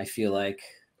ruler, I feel like.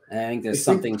 I think there's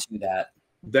something to that.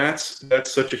 That's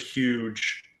such a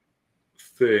huge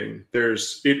thing.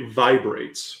 It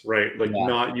vibrates, right? Like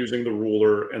not using the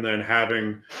ruler and then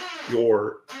having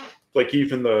your, like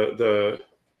even the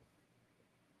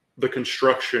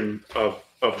construction of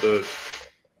the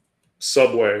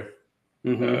subway,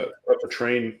 of the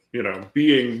train, you know,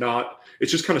 being not,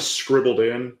 it's just kind of scribbled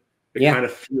in. It kind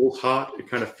of feels hot. It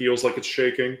kind of feels like it's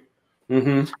shaking.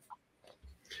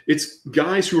 It's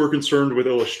guys who are concerned with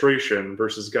illustration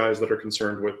versus guys that are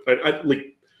concerned with,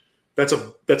 like, that's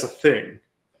a thing.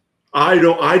 I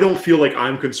don't feel like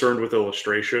I'm concerned with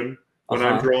illustration when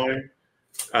I'm drawing.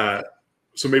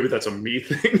 So maybe that's a me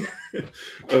thing.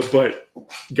 But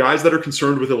guys that are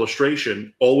concerned with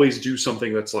illustration always do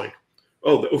something that's like,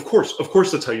 oh, of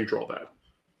course that's how you draw that.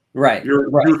 Right.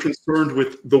 You're concerned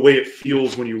with the way it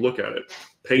feels when you look at it.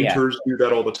 Painters do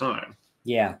that all the time.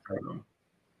 Yeah.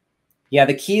 Yeah,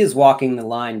 the key is walking the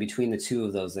line between the two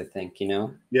of those, I think, you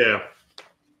know? Yeah.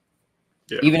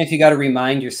 Even if you got to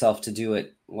remind yourself to do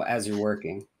it as you're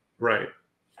working. Right.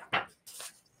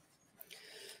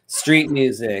 Street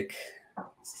music.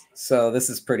 So this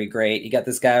is pretty great. You got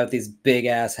this guy with these big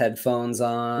ass headphones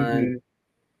on.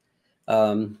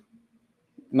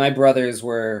 My brothers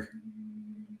were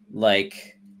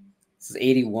like, this is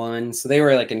 81. So they were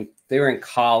in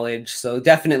college. So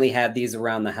definitely had these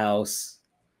around the house.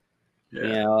 You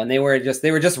know, and they were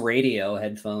just radio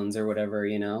headphones or whatever,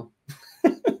 you know.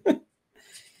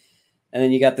 And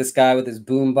then you got this guy with his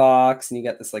boom box, and you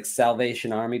got this like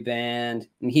Salvation Army band,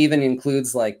 and he even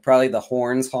includes like probably the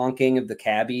horns honking of the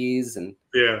cabbies and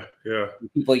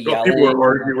people yelling. People are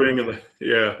arguing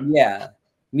and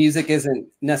music isn't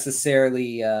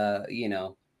necessarily you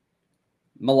know,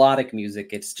 melodic music.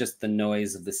 It's just the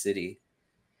noise of the city.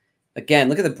 Again,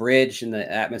 look at the bridge and the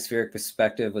atmospheric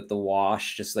perspective with the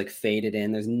wash just like faded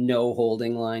in. There's no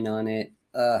holding line on it.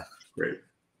 Great.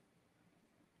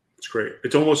 It's great.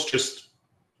 It's almost just,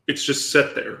 it's just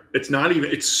set there. It's not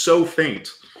even, it's so faint.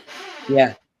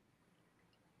 Yeah.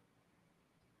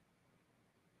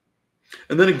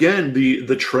 And then again,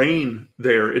 the train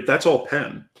there, that's all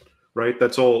pen, right?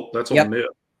 That's all nib.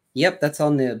 Yep, that's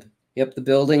all nib. Yep, the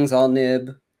building's all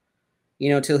nib. You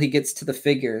know, till he gets to the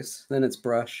figures, then it's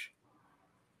brush.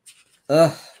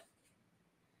 Ugh.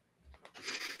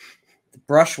 The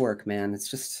brushwork, man, it's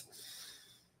just...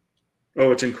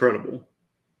 Oh, it's incredible.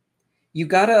 You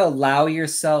got to allow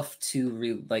yourself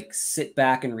to like sit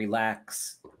back and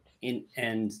relax and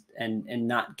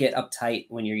not get uptight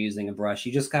when you're using a brush.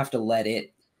 You just have to let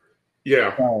it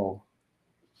go.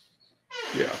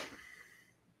 Yeah.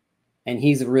 And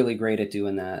he's really great at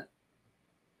doing that.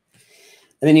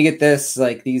 And then you get this,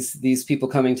 like these people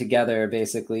coming together,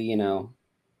 basically, you know.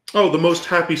 Oh, the most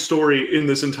happy story in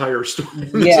this entire story.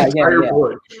 Entire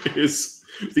book is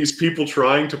these people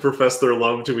trying to profess their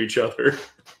love to each other.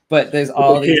 But there's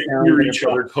all these can't hear each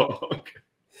other talk.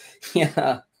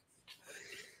 Yeah.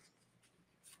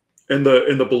 And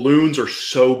the balloons are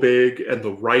so big, and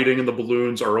the writing in the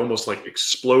balloons are almost like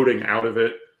exploding out of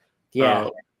it. Yeah.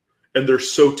 And they're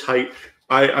so tight.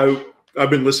 I've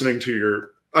been listening to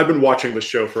I've been watching the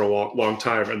show for a long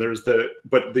time, and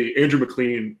but the Andrew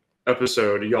McLean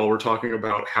episode, y'all were talking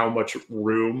about how much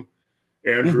room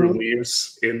Andrew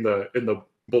leaves in the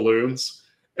balloons,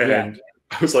 and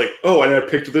I was like, oh, and I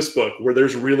picked this book where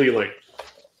there's really like,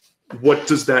 what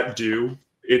does that do?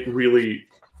 It really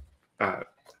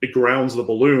it grounds the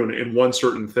balloon in one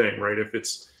certain thing, right?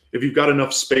 If you've got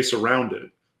enough space around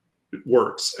it, it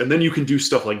works. And then you can do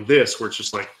stuff like this where it's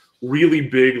just like really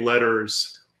big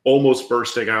letters almost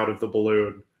bursting out of the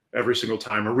balloon every single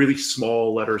time, or really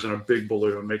small letters in a big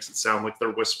balloon makes it sound like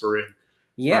they're whispering.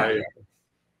 Yeah.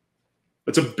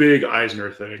 That's a big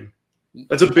Eisner thing.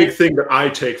 That's a big thing that I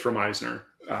take from Eisner.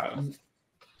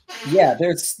 Yeah,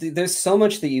 there's so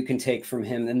much that you can take from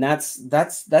him, and that's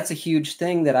a huge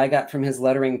thing that I got from his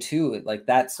lettering too. Like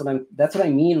that's what I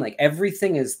mean. Like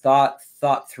everything is thought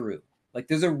through. Like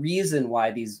there's a reason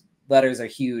why these letters are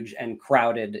huge and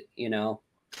crowded. You know,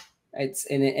 and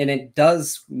it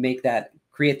does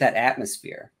create that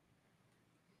atmosphere.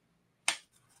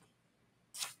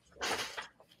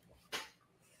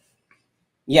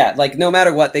 Yeah, like no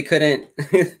matter what, they couldn't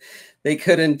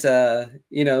couldn't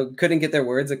get their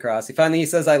words across. He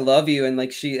says I love you, and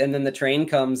and then the train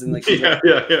comes and like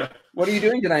what are you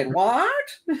doing tonight?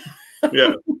 What?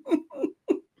 Yeah.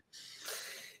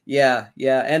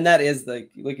 yeah, and that is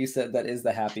like you said, that is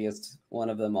the happiest one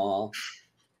of them all.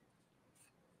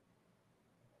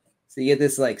 So you get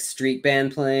this like street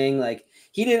band playing, like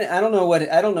I don't know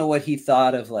what he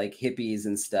thought of like hippies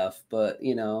and stuff, but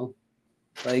you know,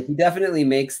 like he definitely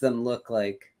makes them look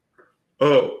like,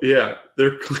 oh yeah,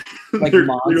 they're like they're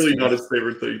clearly not his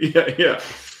favorite thing.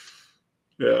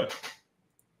 Yeah.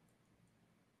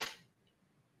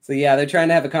 So yeah, they're trying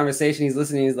to have a conversation. He's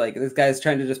listening. He's like, this guy's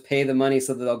trying to just pay the money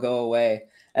so that they'll go away.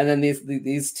 And then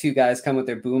these two guys come with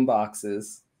their boom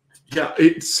boxes. Yeah,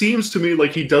 it seems to me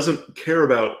like he doesn't care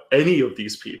about any of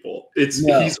these people.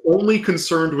 He's only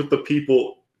concerned with the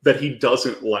people that he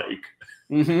doesn't like.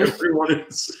 Mm-hmm. Everyone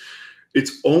is.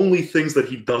 It's only things that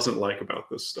he doesn't like about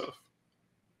this stuff.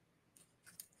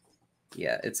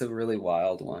 Yeah, it's a really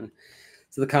wild one.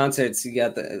 So the concerts, you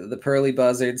got the Pearly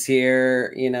Buzzards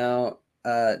here, you know,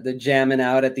 they're jamming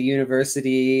out at the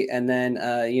university, and then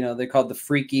you know, they're called the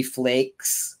Freaky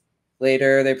Flakes.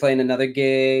 Later, they're playing another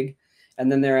gig,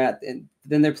 and then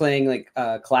they're playing like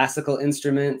classical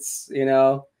instruments, you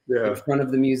know, in front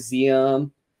of the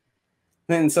museum.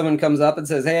 Then someone comes up and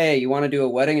says, "Hey, you want to do a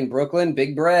wedding in Brooklyn?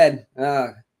 Big bread.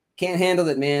 Can't handle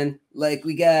it, man. Like,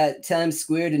 we got Times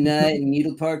Square tonight and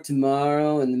Needle Park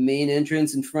tomorrow and the main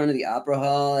entrance in front of the Opera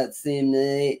Hall that same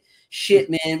night. Shit,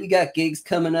 man, we got gigs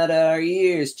coming out of our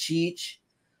ears, Cheech."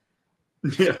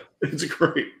 Yeah, it's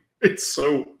great. It's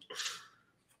so...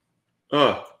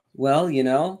 Well, you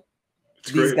know,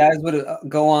 these guys would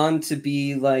go on to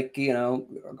be like, you know,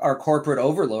 our corporate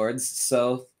overlords.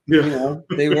 So, you know,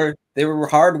 they were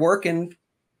hardworking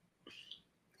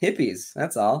hippies.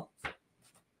 That's all.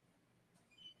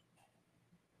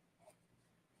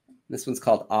 This one's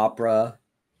called Opera.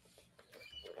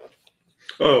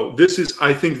 Oh,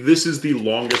 I think this is the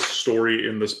longest story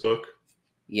in this book.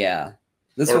 Yeah.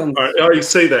 This one. I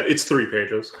say that it's 3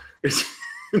 pages.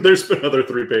 There's been other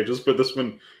 3 pages, but this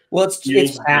one. Well,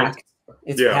 it's packed.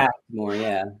 It's packed more,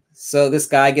 yeah. So this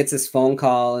guy gets his phone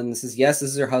call and says, "Yes,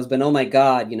 this is her husband." Oh my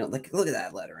God, you know, like, look at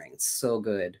that lettering. It's so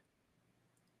good.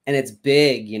 And it's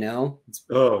big, you know. It's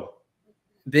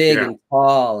big and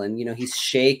tall, and you know, he's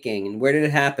shaking. And where did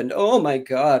it happen? Oh my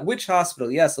God, which hospital?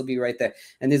 Yes, I'll be right there.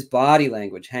 And his body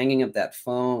language, hanging up that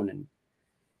phone,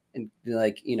 and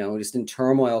like, you know, just in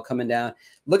turmoil coming down.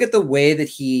 Look at the way that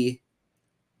he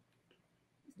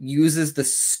uses the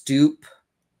stoop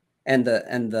and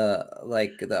the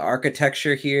like the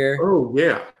architecture here. Oh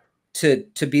yeah.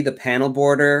 To be the panel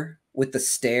border with the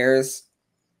stairs.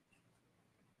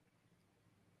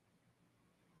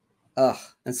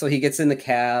 And so he gets in the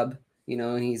cab, you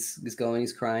know, and he's going,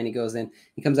 he's crying, he goes in,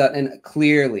 he comes out, and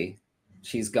clearly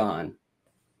she's gone.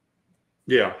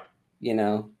 Yeah. You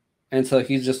know, and so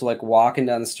he's just like walking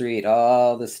down the street,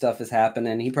 all this stuff is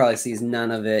happening. He probably sees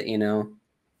none of it, you know.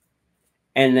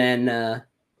 And then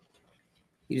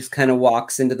he just kind of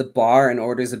walks into the bar and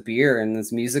orders a beer, and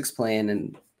this music's playing,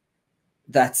 and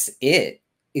that's it.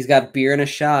 He's got beer and a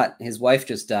shot. His wife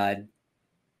just died.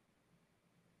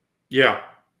 Yeah.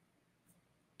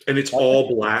 And it's all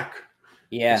black.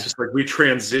 Yeah. It's just like we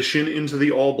transition into the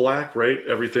all black, right?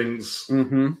 Everything's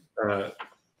the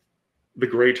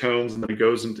gray tones, and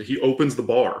then he opens the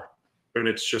bar, and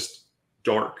it's just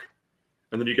dark.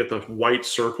 And then you get the white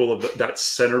circle of that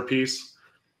centerpiece.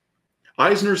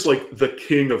 Eisner's like the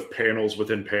king of panels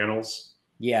within panels.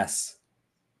 Yes.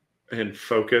 And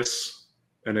focus.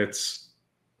 And it's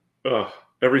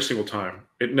every single time.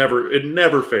 It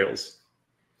never fails.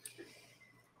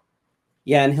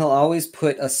 Yeah, and he'll always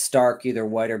put a stark, either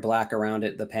white or black, around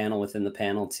it, the panel within the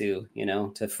panel too, you know,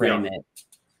 to frame it.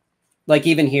 Like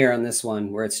even here on this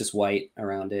one, where it's just white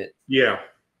around it. Yeah,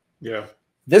 yeah.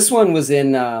 This one was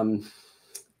in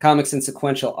Comics and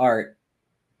Sequential Art.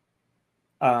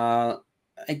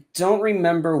 I don't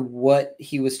remember what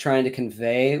he was trying to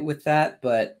convey with that,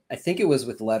 but I think it was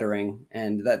with lettering,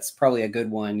 and that's probably a good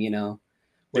one, you know,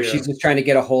 where she's just trying to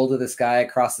get a hold of this guy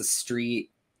across the street.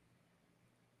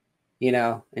 You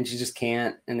know, and she just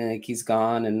can't, and then like, he's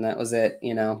gone, and that was it.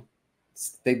 You know,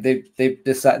 they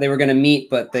decided they were going to meet,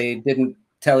 but they didn't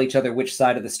tell each other which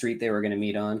side of the street they were going to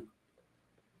meet on.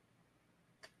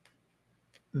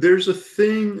 There's a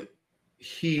thing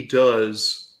he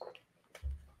does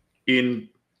in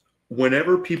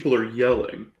whenever people are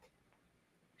yelling,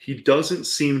 he doesn't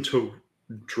seem to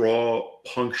draw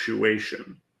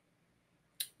punctuation.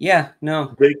 Yeah,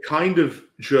 no. They kind of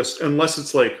just, unless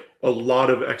it's like a lot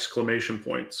of exclamation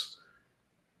points,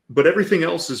 but everything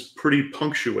else is pretty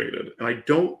punctuated. And I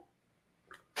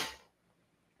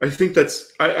think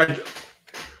that's, I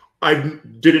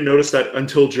didn't notice that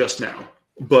until just now,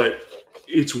 but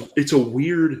it's a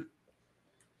weird,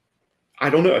 I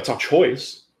don't know. It's a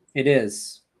choice. It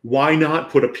is. Why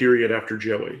not put a period after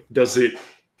Joey? Does it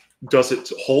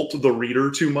halt the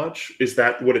reader too much? Is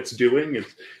that what it's doing?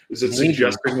 Is it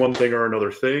suggesting one thing or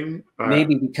another thing?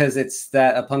 Maybe because it's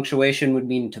that a punctuation would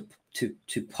mean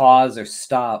to pause or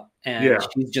stop, and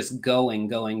she's just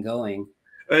going.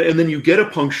 And then you get a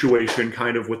punctuation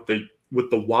kind of with the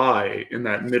Y in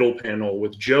that middle panel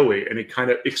with Joey, and it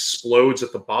kind of explodes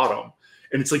at the bottom.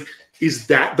 And it's like, is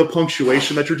that the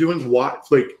punctuation that you're doing? What,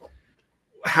 like,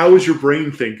 how is your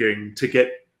brain thinking to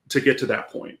get to that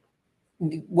point?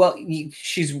 Well,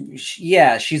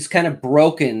 she's kind of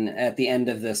broken at the end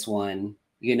of this one,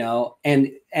 you know,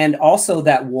 and also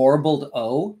that warbled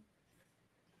O.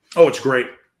 Oh, it's great.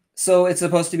 So it's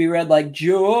supposed to be read like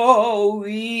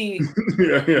Joey.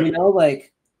 Yeah. You know,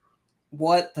 like,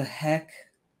 what the heck?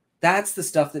 That's the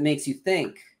stuff that makes you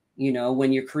think, you know,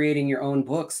 when you're creating your own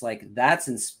books, like that's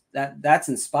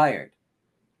inspired.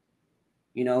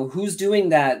 You know, who's doing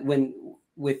that when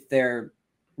with their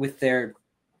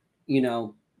you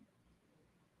know,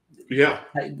 yeah,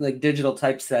 like digital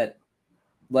typeset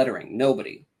lettering?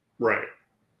 Nobody. Right.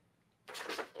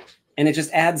 And it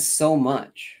just adds so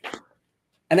much.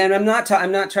 And then I'm not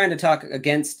trying to talk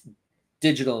against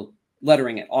digital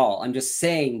lettering at all. I'm just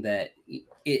saying that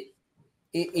it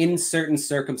in certain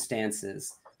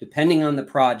circumstances, depending on the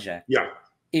project,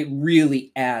 it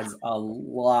really adds a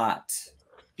lot.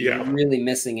 Yeah. You're really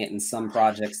missing it in some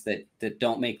projects that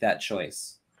don't make that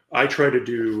choice. I try to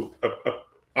do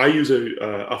I use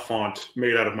a font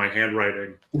made out of my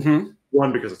handwriting. Mm-hmm.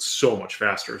 One, because it's so much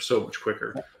faster, so much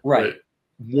quicker. Right. But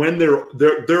when there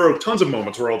are tons of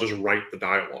moments where I'll just write the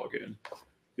dialogue in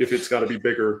if it's got to be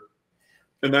bigger,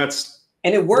 and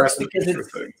it works because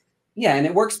it's yeah, and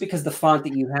it works because the font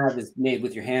that you have is made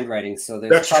with your handwriting, so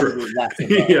there's probably less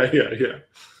of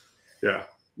yeah,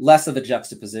 less of a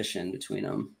juxtaposition between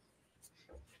them.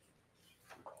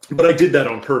 But I did that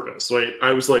on purpose. Like,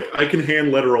 I was like, I can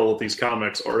hand letter all of these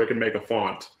comics, or I can make a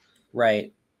font,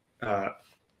 right, and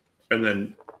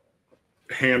then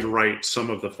hand write some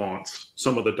of the fonts,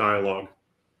 some of the dialogue.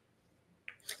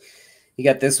 You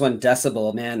got this one,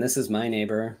 Decibel. Man, this is my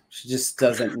neighbor. She just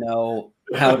doesn't know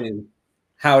how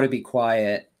to be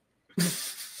quiet.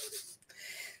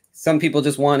 Some people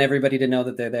just want everybody to know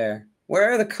that they're there.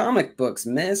 Where are the comic books,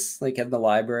 miss? Like, at the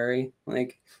library.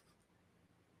 Like,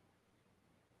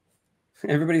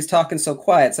 everybody's talking so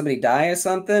quiet. Somebody die or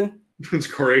something? It's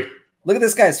great. Look at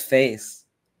this guy's face.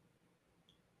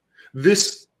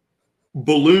 This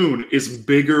balloon is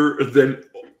bigger than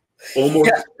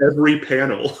almost every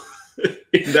panel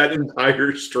in that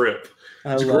entire strip.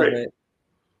 It's great.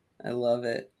 I love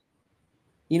it.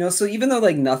 You know, so even though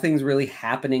like nothing's really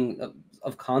happening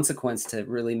of consequence to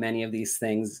really many of these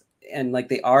things, and like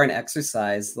they are an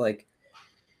exercise, like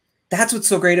that's what's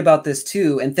so great about this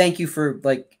too. And thank you for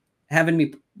like having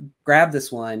me grab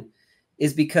this one,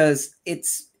 is because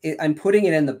I'm putting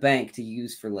it in the bank to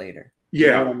use for later.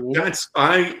 Yeah, you know what I mean?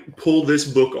 I pull this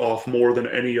book off more than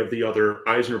any of the other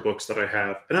Eisner books that I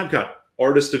have. And I've got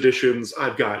artist editions,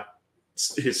 I've got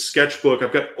his sketchbook,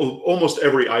 I've got almost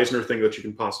every Eisner thing that you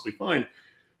can possibly find.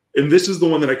 And this is the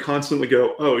one that I constantly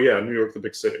go, oh yeah, New York, the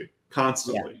big city.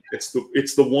 Constantly. Yeah.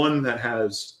 It's the one that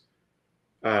has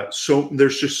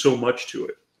there's just so much to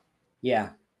it. Yeah.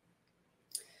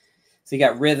 So you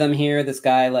got rhythm here, this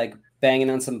guy like banging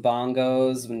on some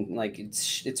bongos and like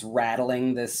it's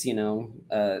rattling this, you know,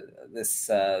 this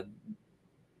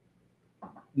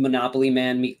Monopoly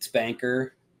man meets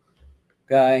banker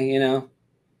guy, you know,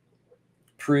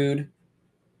 prude.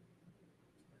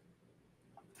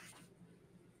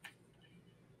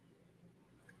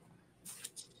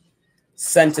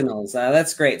 Sentinels,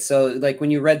 that's great. So like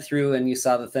when you read through and you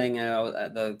saw the thing,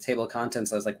 the table of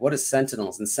contents, I was like, what is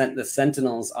Sentinels? And the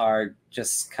Sentinels are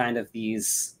just kind of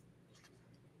these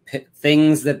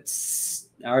things that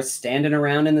are standing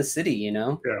around in the city, you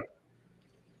know? Yeah.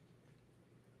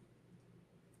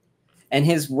 And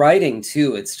his writing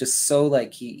too, it's just so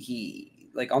like he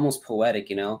like almost poetic,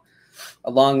 you know?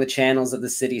 Along the channels of the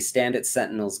city stand its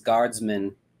sentinels,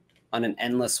 guardsmen on an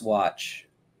endless watch.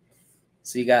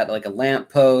 So you got like a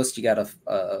lamppost, you got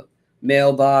a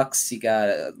mailbox, you got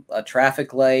a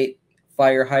traffic light,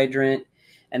 fire hydrant.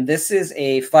 And this is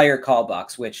a fire call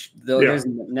box, which there's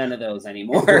none of those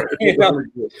anymore. You know?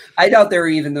 I doubt there were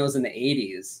even those in the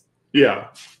 80s. Yeah.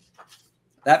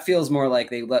 That feels more like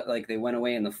they went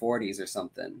away in the 40s or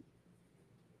something.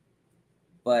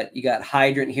 But you got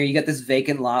hydrant here. You got this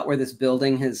vacant lot where this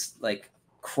building has like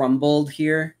crumbled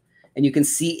here. And you can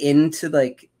see into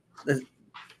like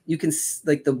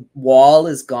the wall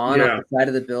is gone off the side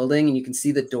of the building, and you can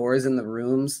see the doors in the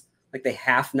rooms. Like they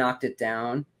half knocked it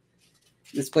down.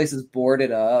 This place is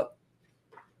boarded up.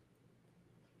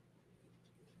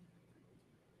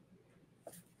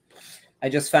 I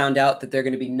just found out that they're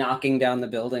going to be knocking down the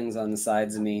buildings on the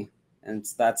sides of me. And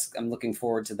I'm looking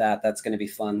forward to that. That's going to be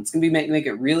fun. It's going to be make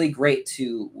it really great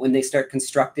to when they start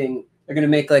constructing. They're going to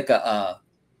make like a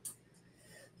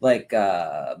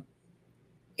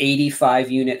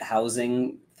 85 unit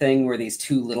housing thing where these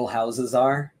two little houses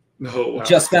are. Oh, wow.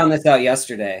 Just found this out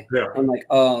yesterday. Yeah. I'm like,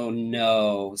 oh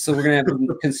no. So we're going to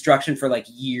have construction for like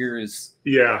years.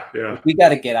 Yeah, yeah. Like, we got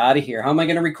to get out of here. How am I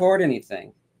going to record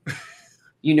anything?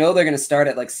 You know they're going to start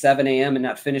at like 7 a.m. and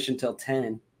not finish until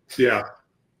 10. Yeah.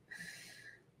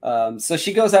 So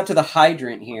she goes out to the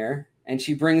hydrant here and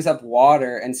she brings up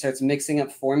water and starts mixing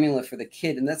up formula for the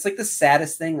kid. And that's like the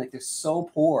saddest thing. Like, they're so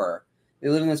poor. They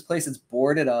live in this place that's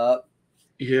boarded up.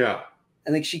 Yeah.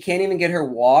 And like she can't even get her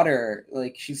water.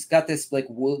 Like, she's got this like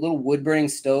little wood burning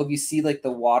stove. You see like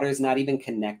the water is not even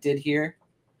connected here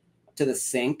to the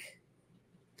sink.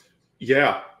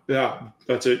 Yeah, yeah,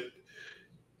 that's it.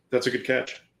 That's a good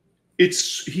catch.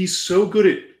 He's so good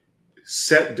at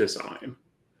set design.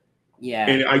 Yeah.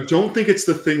 And I don't think it's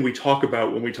the thing we talk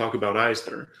about when we talk about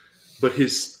Eisner, but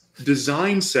his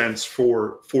design sense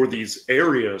for these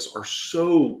areas are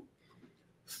so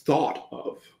thought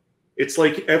of. It's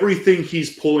like everything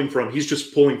he's pulling from, he's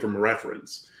just pulling from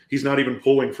reference. He's not even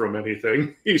pulling from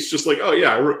anything. He's just like, oh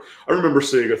yeah, I remember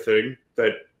seeing a thing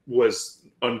that was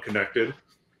unconnected.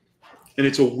 And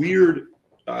it's a weird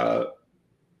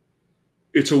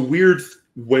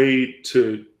way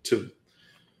to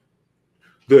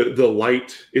the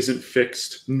light isn't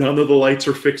fixed. None of the lights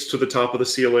are fixed to the top of the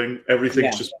ceiling.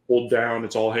 Everything's just pulled down.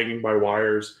 It's all hanging by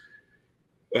wires.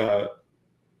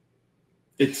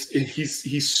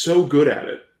 He's so good at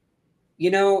it. You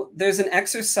know, there's an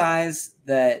exercise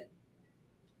that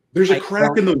there's a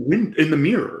crack in the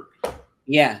mirror.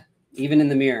 Yeah, even in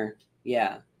the mirror.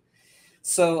 Yeah.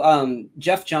 So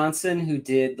Jeff Johnson, who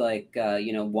did like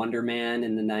Wonder Man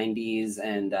in the 90s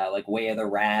and like Way of the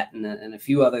Rat and a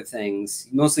few other things,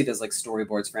 he mostly does like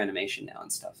storyboards for animation now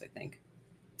and stuff, I think.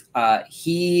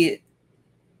 He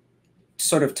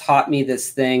sort of taught me this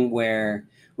thing where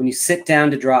when you sit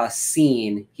down to draw a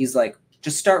scene, he's like,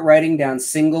 just start writing down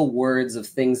single words of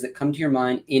things that come to your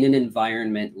mind in an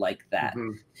environment like that.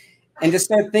 Mm-hmm. And just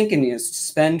start thinking,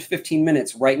 spend 15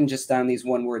 minutes writing just down these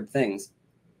one-word things.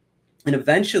 And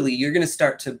eventually you're going to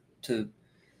start to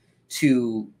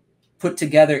put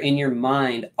together in your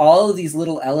mind all of these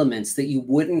little elements that you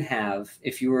wouldn't have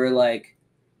if you were like,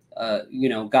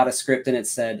 got a script and it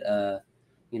said,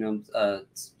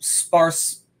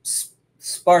 sparse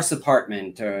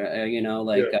apartment or,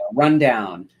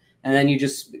 rundown. And then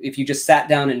if you just sat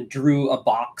down and drew a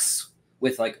box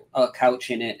with like a couch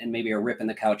in it and maybe a rip in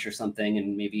the couch or something,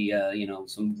 and maybe,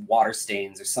 some water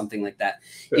stains or something like that.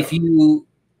 Yeah.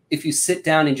 If you sit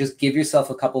down and just give yourself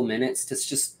a couple minutes to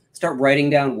just start writing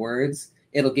down words,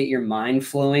 it'll get your mind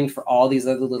flowing for all these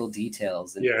other little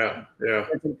details. And yeah.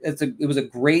 It was a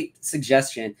great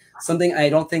suggestion. Something I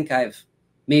don't think I've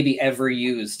maybe ever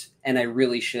used, and I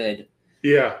really should.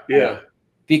 Yeah.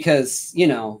 Because,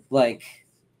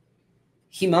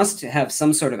 he must have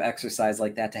some sort of exercise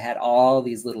like that to have all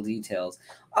these little details.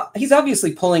 He's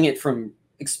obviously pulling it from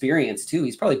experience too.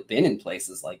 He's probably been in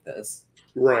places like this.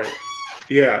 Right.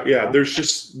 Yeah.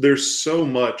 There's so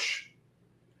much,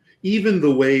 even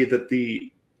the way that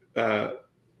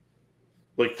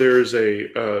there's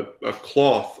a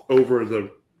cloth over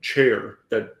the chair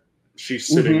that she's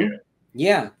sitting in.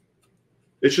 Yeah.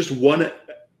 It's just one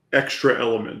extra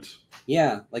element.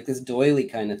 Yeah. Like this doily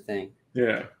kind of thing.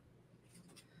 Yeah.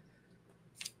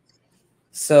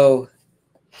 So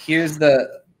here's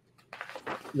the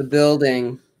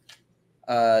building,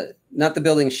 not the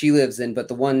building she lives in, but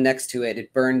the one next to it.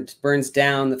 It burns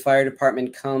down. The fire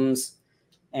department comes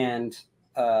and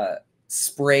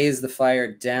sprays the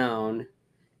fire down,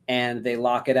 and they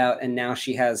lock it out. And now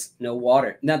she has no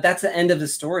water. Now that's the end of the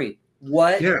story.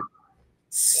 What? Yeah.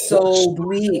 So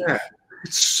bleak.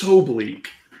 It's so bleak.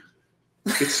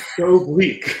 It's so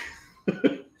bleak.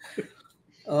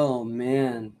 Oh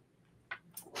man.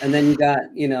 And then you got,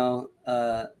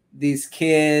 these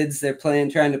kids, they're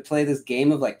trying to play this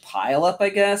game of like pile up, I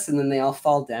guess. And then they all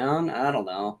fall down. I don't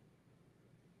know.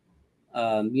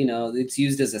 It's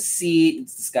used as a seat.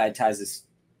 This guy ties his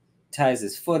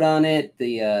foot on it.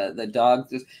 The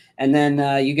dog, and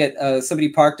then you get somebody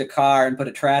parked a car and put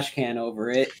a trash can over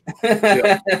it.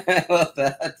 Yeah. I love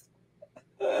that.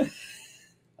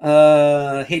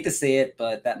 Hate to say it,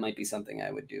 but that might be something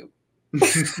I would do.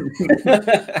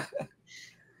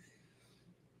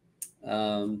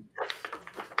 Then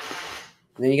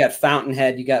you got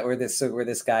Fountainhead. You got where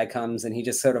this guy comes and he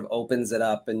just sort of opens it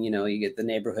up, and you get the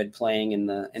neighborhood playing in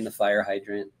the fire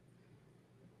hydrant.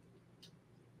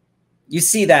 You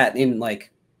see that in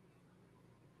like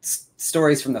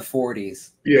stories from the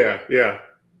 40s. Yeah.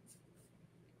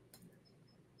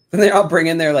 And they all bring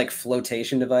in their like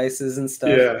flotation devices and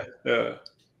stuff. Yeah.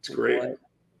 It's great.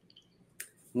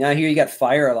 Now here you got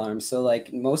fire alarms. So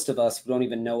like most of us don't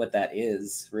even know what that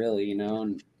is, really,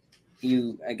 And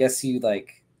I guess you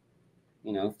like,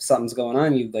 you know, something's going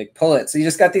on, you like pull it. So you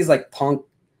just got these like punk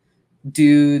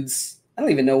dudes. I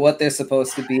don't even know what they're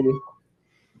supposed to be.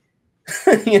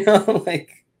 You know,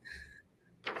 like,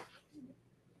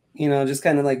 you know, just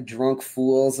kind of like drunk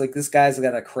fools. Like this guy's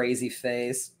got a crazy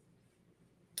face.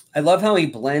 I love how he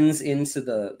blends into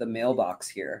the mailbox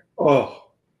here.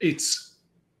 Oh, it's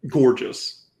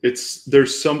gorgeous. This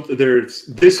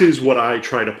is what I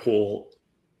try to pull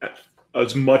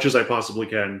as much as I possibly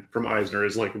can from Eisner,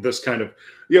 is like this kind of,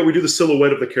 yeah, we do the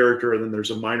silhouette of the character and then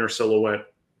there's a minor silhouette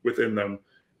within them,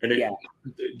 and it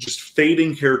just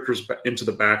fading characters into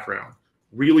the background.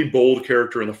 Really bold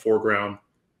character in the foreground,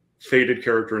 faded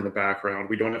character in the background.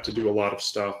 We don't have to do a lot of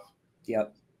stuff.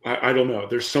 Yep. I don't know.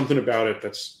 There's something about it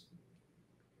that's,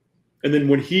 and then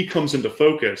when he comes into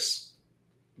focus,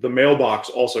 the mailbox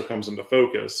also comes into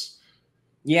focus.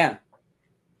 Yeah.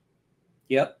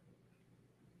 Yep.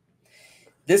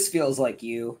 This feels like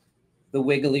you, the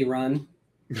wiggly run.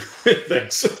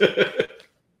 Thanks.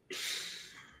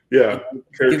 Yeah,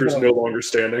 character's no longer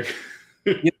standing.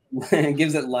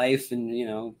 Gives it life, and you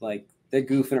know, like they're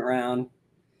goofing around.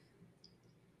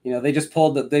 You know, they just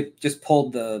pulled the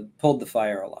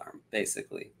fire alarm,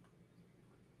 basically.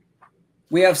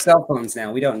 We have cell phones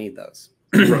now. We don't need those.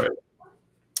 Right.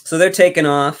 So they're taking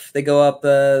off. They go up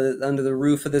under the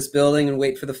roof of this building and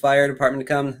wait for the fire department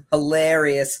to come.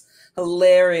 Hilarious.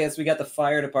 Hilarious. We got the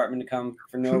fire department to come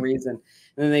for no reason.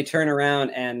 And then they turn around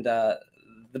and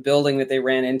the building that they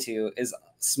ran into is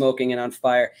smoking and on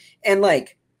fire. And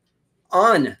like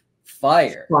on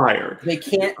fire. They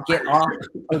can't get off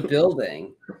the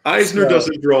building. Eisner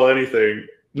doesn't draw anything.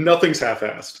 Nothing's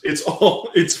half-assed.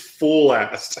 It's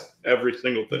full-assed. Every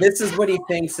single thing. This is what he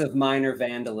thinks of minor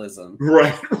vandalism.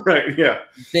 Right, yeah.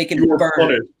 They can burn.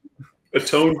 Punished.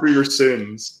 Atone for your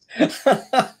sins.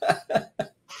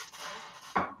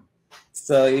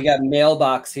 So you got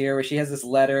mailbox here where she has this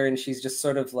letter and she's just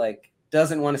sort of like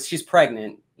doesn't want to. She's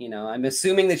pregnant. You know, I'm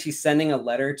assuming that she's sending a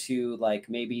letter to like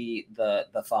maybe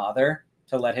the father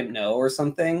to let him know or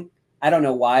something. I don't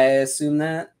know why I assume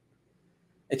that.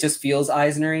 It just feels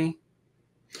Eisner-y.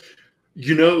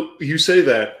 You know, you say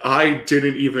that. I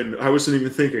wasn't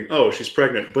even thinking, oh, she's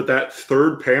pregnant. But that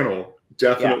third panel,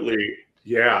 definitely,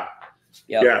 yeah.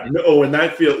 No, and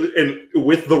that feels, and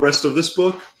with the rest of this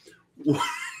book,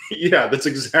 yeah, that's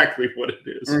exactly what it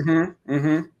is. Mm-hmm,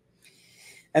 mm-hmm.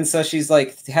 And so she's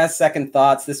like, has second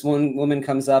thoughts. This one woman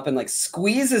comes up and like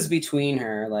squeezes between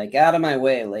her, like, out of my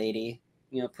way, lady.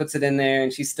 You know, puts it in there,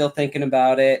 and she's still thinking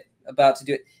about it, about to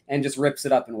do it, and just rips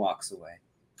it up and walks away.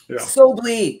 Yeah. So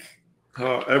bleak.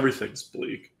 Oh, everything's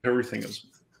bleak. Everything is.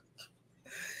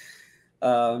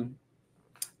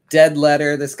 Dead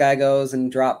letter. This guy goes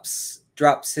and drops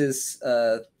his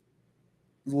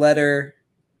letter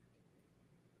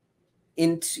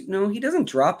into. No, he doesn't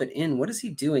drop it in. What is he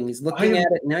doing? He's looking at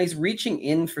it now. He's reaching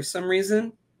in for some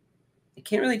reason. I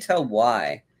can't really tell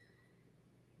why.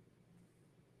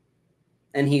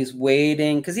 And he's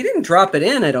waiting because he didn't drop it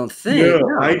in. I don't think.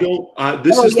 No, I don't.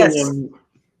 This is the one.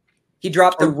 He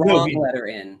dropped the wrong letter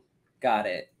in. Got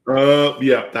it.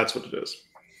 Yeah, that's what it is.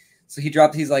 So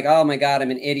he's like, oh my God,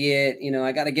 I'm an idiot. You know,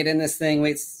 I got to get in this thing.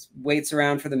 Waits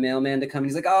around for the mailman to come.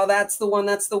 He's like, oh, that's the one.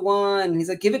 That's the one. He's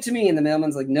like, give it to me. And the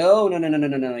mailman's like, no.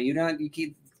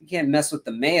 You can't mess with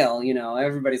the mail. You know,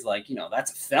 everybody's like, you know,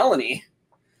 that's a felony.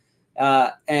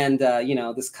 You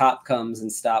know, this cop comes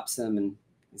and stops him, and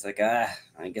he's like, I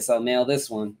guess I'll mail this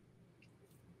one.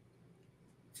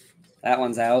 That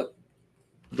one's out.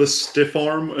 The stiff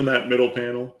arm in that middle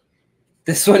panel.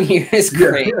 This one here is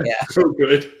great. Yeah. So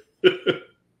good.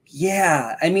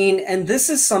 Yeah. I mean, and this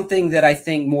is something that I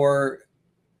think more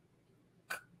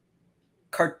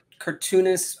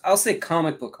cartoonists, I'll say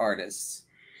comic book artists,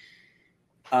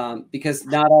 because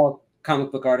not all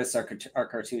comic book artists are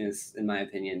cartoonists, in my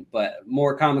opinion, but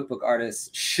more comic book artists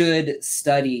should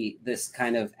study this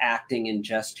kind of acting and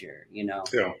gesture, you know?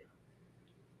 Yeah.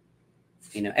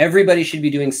 You know, everybody should be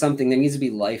doing something. There needs to be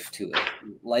life to it,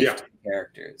 life to the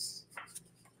characters.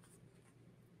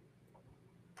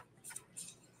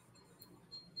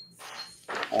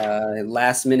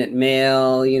 Last minute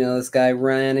mail, you know, this guy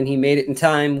ran and he made it in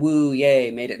time. Woo,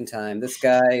 yay, made it in time. This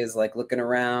guy is like looking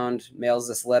around, mails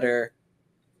this letter.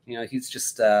 You know, he's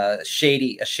just a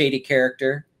shady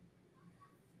character.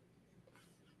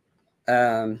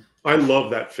 I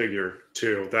love that figure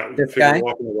too. That this figure guy?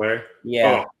 Walking away.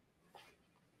 Yeah. Oh.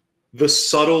 The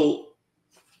subtle,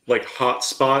 like, hot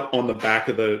spot on the back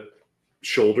of the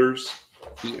shoulders.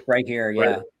 Right here, yeah.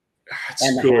 Right.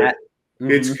 It's good.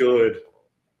 Mm-hmm. It's good.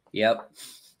 Yep.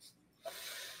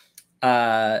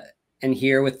 And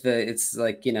here with it's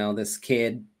like, you know, this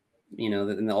kid you know,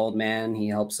 and the old man, he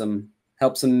helps him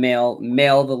mail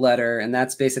the letter, and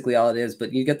that's basically all it is.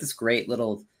 But you get this great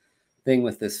little thing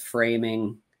with this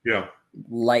framing,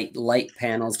 light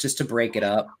panels just to break it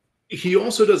up. He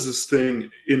also does this thing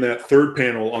in that third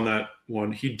panel on that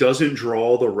one. He doesn't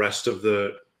draw the rest of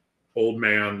the old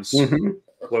man's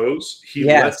clothes. He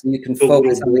lets so you can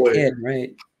focus on the kid,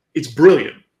 right? It's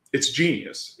brilliant. It's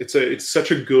genius. It's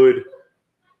such a good,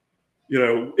 you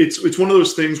know, it's one of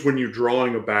those things when you're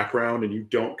drawing a background and you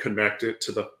don't connect it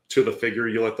to the figure,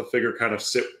 you let the figure kind of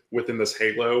sit within this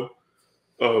halo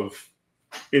of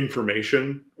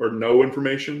information or no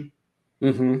information.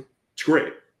 It's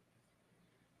great.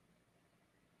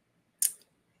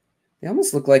 They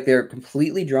almost look like they're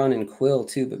completely drawn in quill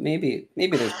too, but maybe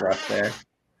there's brush there.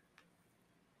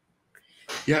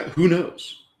 Yeah, who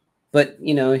knows? But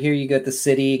you know, here you get the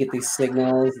city, you get these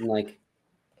signals, and like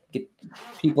get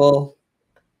people,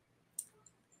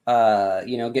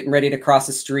 you know, getting ready to cross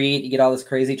the street. You get all this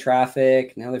crazy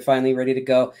traffic. Now they're finally ready to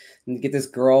go, and you get this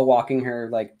girl walking her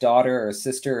like daughter or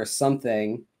sister or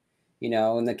something, you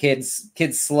know, and the kid's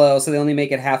slow, so they only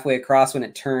make it halfway across when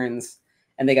it turns.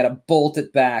 And they got to bolt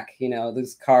it back. You know,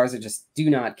 those cars are just do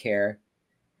not care.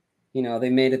 You know, they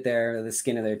made it there, the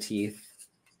skin of their teeth.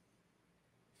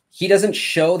 He doesn't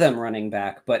show them running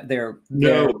back, but their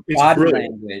body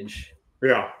language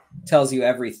tells you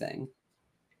everything.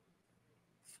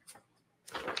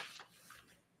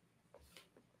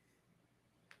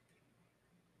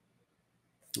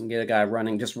 You get a guy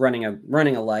running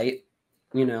a light,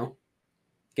 you know,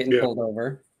 getting pulled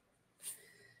over.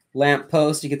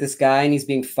 Lamppost, you get this guy and he's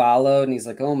being followed and he's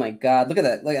like, oh my God, look at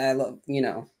that. Like, I love, you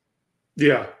know.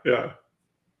 Yeah.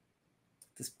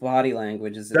 This body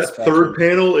language is that expression. Third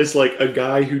panel is like a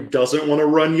guy who doesn't want to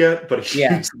run yet, but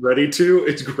he's ready to.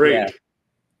 It's great. Yeah.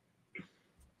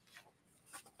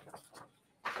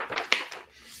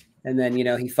 And then, you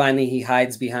know, he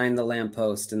hides behind the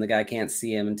lamppost and the guy can't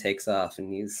see him and takes off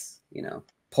and he's, you know,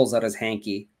 pulls out his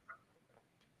hanky.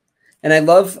 And I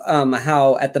love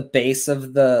how at the base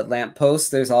of the lamppost,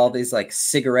 there's all these like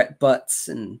cigarette butts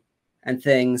and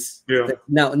things. Yeah.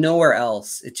 Nowhere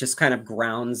else. It just kind of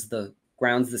grounds the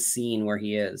scene where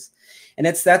he is. And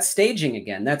that's staging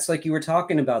again. That's like you were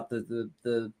talking about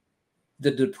the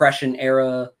Depression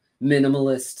era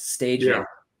minimalist staging.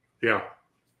 Yeah.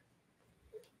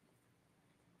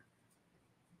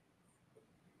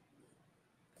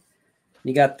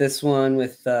 You got this one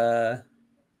with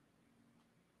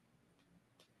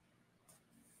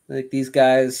like these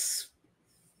guys,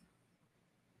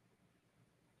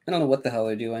 I don't know what the hell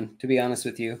they're doing, to be honest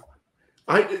with you.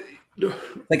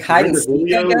 Like hide and seek,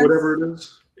 whatever it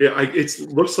is. Yeah, it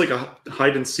looks like a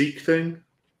hide and seek thing.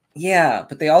 Yeah,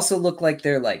 but they also look like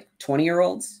they're like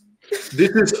 20-year-olds.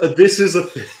 This is a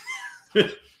thing.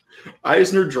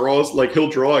 Eisner draws, like he'll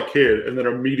draw a kid and then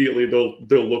immediately they'll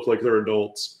look like they're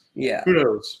adults. Yeah. Who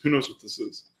knows what this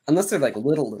is? Unless they're like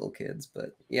little kids,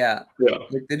 but yeah.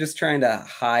 Like they're just trying to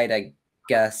hide, I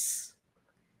guess.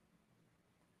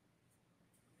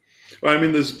 Well, I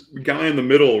mean, this guy in the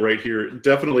middle right here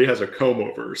definitely has a comb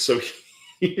over, so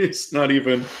he's not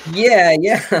even. Yeah.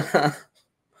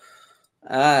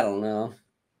 I don't know.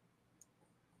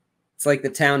 It's like the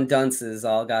town dunces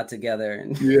all got together.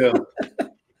 And yeah.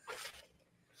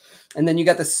 And then you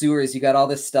got the sewers. You got all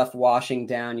this stuff washing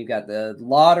down. You got the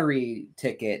lottery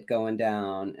ticket going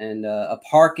down and a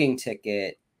parking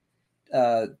ticket,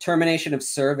 termination of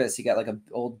service. You got like an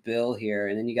old bill here.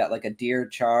 And then you got like a Dear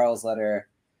Charles letter.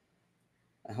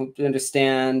 I hope to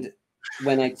understand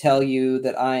when I tell you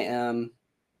that I am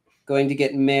going to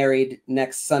get married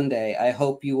next Sunday. I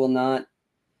hope you will not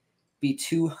be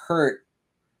too hurt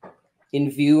in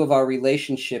view of our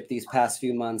relationship these past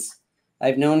few months.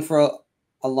 I've known for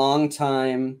a long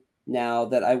time now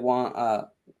that I want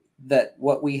that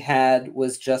what we had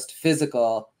was just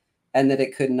physical and that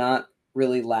it could not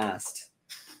really last.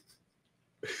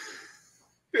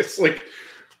 It's like,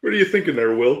 what are you thinking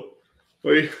there, Will?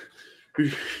 Like,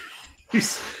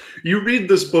 you read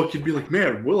this book, you'd be like,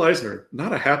 man, Will Eisner,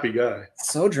 not a happy guy.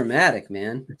 So dramatic,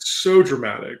 man. It's so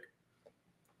dramatic.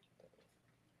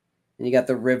 And you got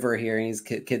the river here, and his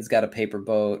kid's got a paper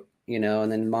boat. You know,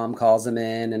 and then mom calls him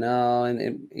in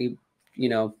and he, you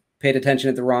know, paid attention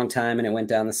at the wrong time and it went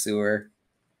down the sewer.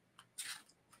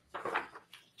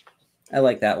 I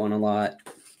like that one a lot.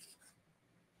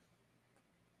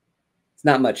 It's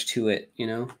not much to it, you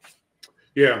know?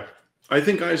 Yeah. I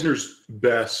think Eisner's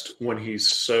best when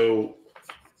he's so,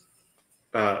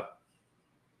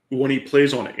 when he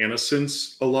plays on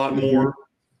innocence a lot more.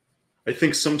 I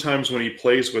think sometimes when he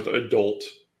plays with adult,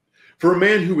 for a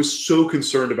man who was so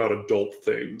concerned about adult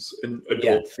things and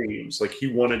adult themes, like he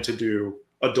wanted to do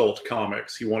adult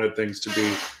comics, he wanted things to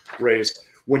be raised.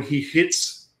 When he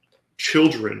hits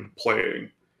children playing,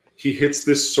 he hits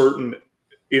this certain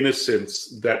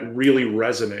innocence that really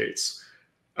resonates.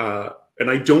 And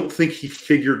I don't think he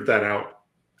figured that out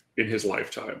in his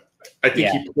lifetime. I think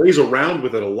he plays around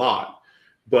with it a lot,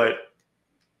 but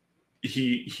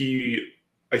he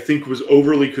I think was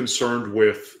overly concerned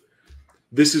with,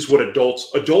 this is what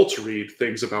adults read,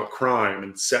 things about crime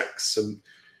and sex, and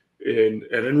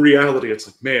in reality it's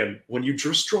like, man, when you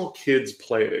just draw kids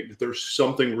playing, there's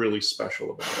something really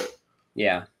special about it.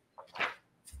 Yeah,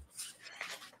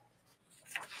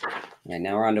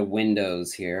 now we're on to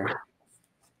windows here.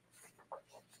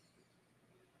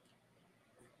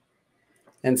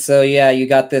 And so, you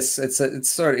got this, it's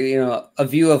sort of, a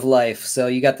view of life. So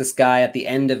you got this guy at the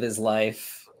end of his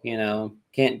life,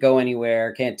 can't go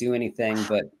anywhere, can't do anything,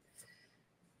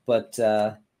 but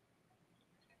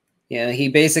he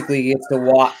basically gets to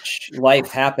watch life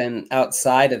happen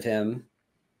outside of him.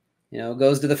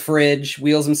 Goes to the fridge,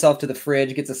 wheels himself to the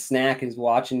fridge, gets a snack, and he's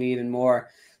watching even more.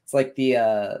 It's like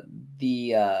the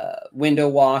window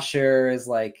washer is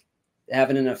like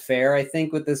having an affair, I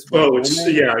think, with this. Oh, it's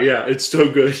it's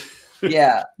so good.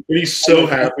 Yeah, and he's so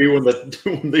happy when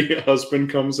the husband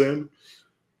comes in,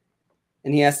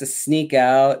 and he has to sneak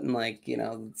out,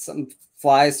 and something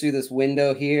flies through this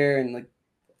window here, and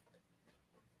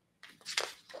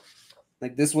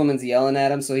like this woman's yelling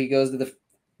at him, so he goes to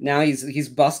now he's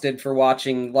busted for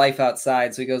watching life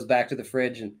outside, so he goes back to the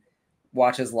fridge and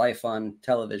watches life on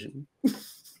television.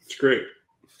 It's great.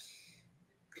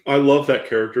 I love that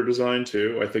character design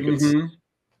too. I think it's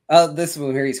this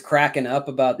one here, he's cracking up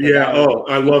about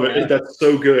I love it. That's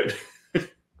so good.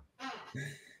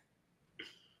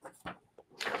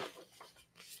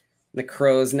 The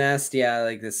crow's nest,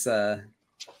 like this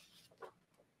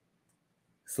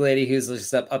lady who's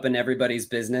just up in everybody's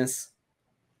business.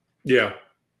 Yeah.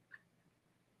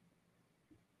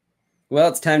 Well,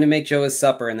 it's time to make Joe his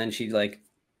supper, and then she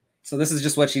so this is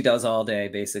just what she does all day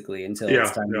basically until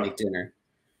it's time to make dinner.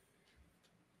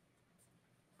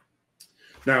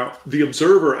 Now, The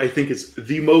Observer, I think, is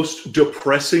the most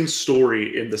depressing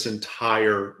story in this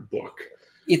entire book.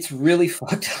 It's really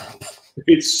fucked up.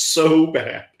 It's so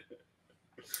bad.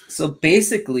 So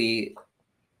basically,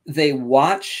 they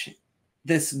watch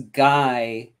this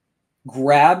guy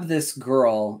grab this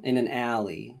girl in an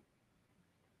alley,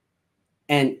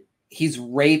 and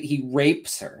he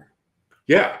rapes her.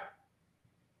 Yeah.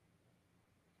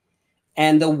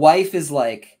 And the wife is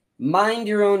like, mind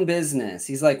your own business.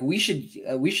 He's like, we should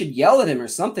yell at him or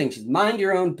something. She's, mind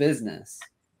your own business.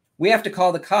 We have to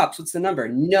call the cops. What's the number?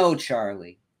 No,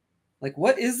 Charlie. Like,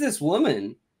 what is this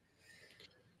woman?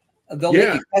 They'll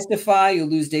make you testify. You'll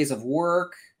lose days of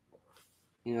work.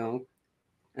 And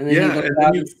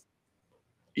then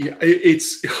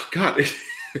it's God.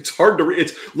 It's hard to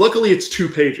read. Luckily it's 2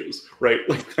 pages, right?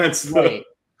 Like that's right.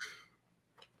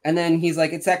 And then he's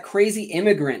like, it's that crazy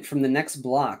immigrant from the next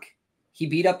block. He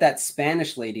beat up that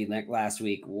Spanish lady last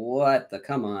week.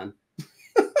 Come on.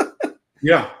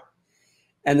 Yeah.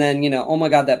 And then, oh my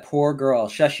God, that poor girl.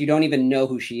 Shush, you don't even know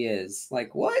who she is.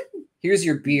 Like, what? Here's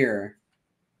your beer.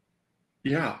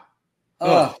 Yeah.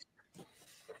 Oh.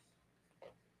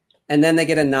 And then they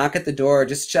get a knock at the door,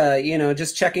 just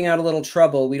checking out a little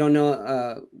trouble. We don't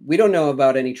know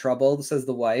about any trouble, says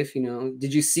the wife.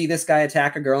 Did you see this guy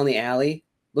attack a girl in the alley?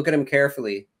 Look at him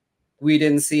carefully. We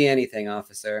didn't see anything,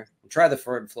 officer. Try the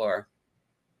 3rd floor.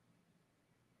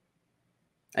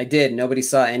 I did. Nobody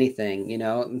saw anything,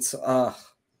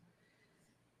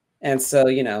 And so,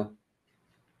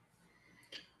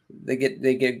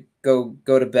 they go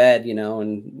to bed,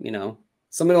 and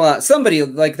somebody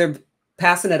like they're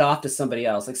passing it off to somebody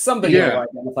else. Like somebody will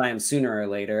identify him sooner or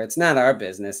later. It's not our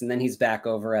business. And then he's back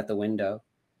over at the window.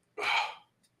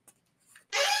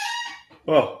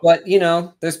 Well, but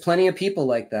there's plenty of people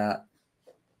like that.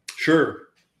 Sure.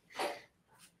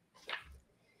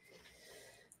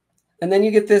 And then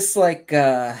you get this like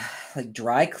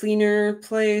dry cleaner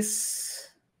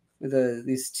place with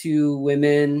these 2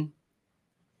 women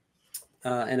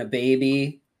and a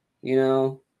baby,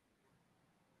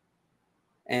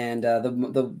 and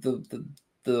the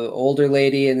older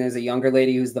lady, and there's a younger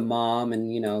lady who's the mom, and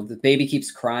the baby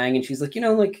keeps crying, and she's like,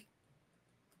 like,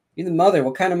 you're the mother.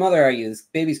 What kind of mother are you? This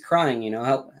baby's crying.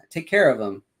 Help take care of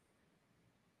him.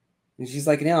 And she's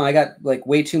like, no, I got like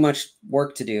way too much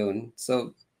work to do. And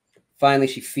so finally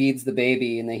she feeds the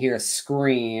baby, and they hear a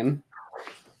scream.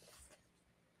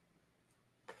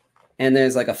 And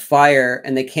there's like a fire,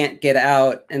 and they can't get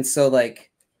out. And so like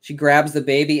She grabs the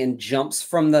baby and jumps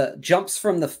from the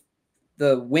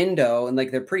window, and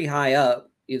like they're pretty high up,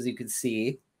 as you could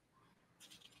see,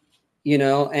 you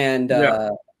know, and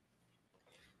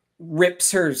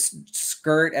rips her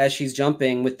skirt as she's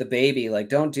jumping with the baby. Like,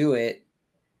 don't do it.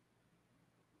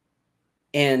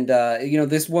 And you know,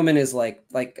 this woman is like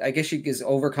I guess she is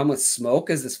overcome with smoke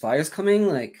as this fire's coming.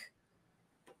 Like,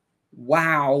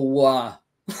 wow.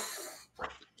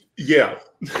 Yeah.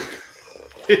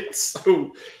 It's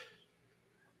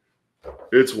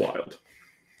wild.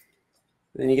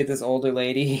 Then you get this older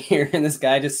lady here, and this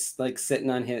guy just like sitting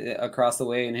on across the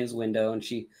way in his window, and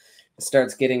she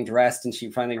starts getting dressed, and she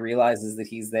finally realizes that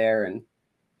he's there, and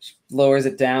she lowers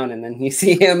it down, and then you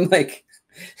see him like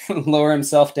lower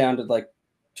himself down to like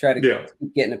try to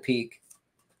keep getting a peek.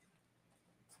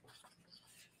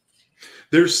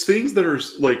 There's things that are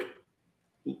like,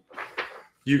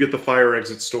 you get the fire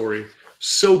exit story,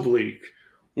 so bleak.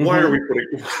 Why are we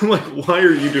putting, like, why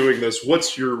are you doing this?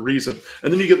 What's your reason?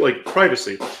 And then you get like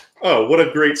privacy. Oh, what a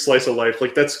great slice of life.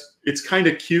 Like, it's kind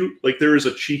of cute. Like, there is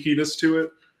a cheekiness to it.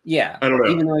 Yeah. I don't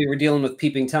know. Even though you were dealing with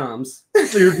peeping Toms.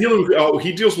 You're dealing with,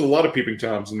 he deals with a lot of peeping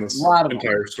Toms in this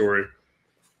entire story.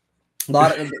 A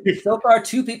lot of, so far,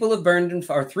 2 people have burned in,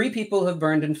 or 3 people have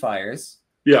burned in fires.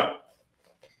 Yeah.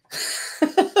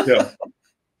 Yeah.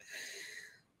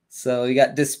 So you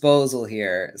got disposal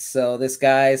here. So this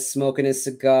guy's smoking his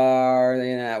cigar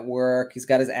at work. He's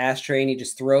got his ashtray, and he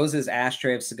just throws his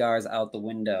ashtray of cigars out the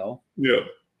window. Yeah.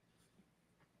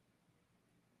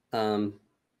 And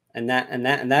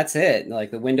that's it. Like,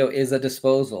 the window is a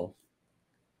disposal.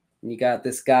 And you got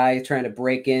this guy trying to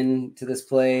break into this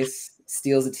place,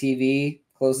 steals a TV,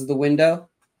 closes the window.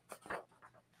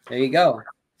 There you go.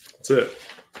 That's it.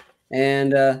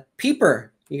 And peeper.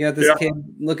 You got this kid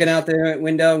looking out the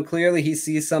window, and clearly he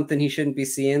sees something he shouldn't be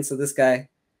seeing. So this guy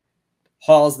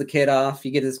hauls the kid off.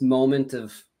 You get this moment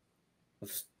of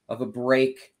a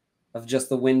break of just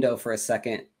the window for a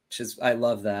second, which is, I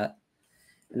love that.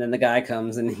 And then the guy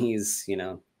comes, and he's, you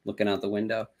know, looking out the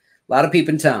window. A lot of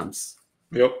peeping Toms.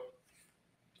 Yep.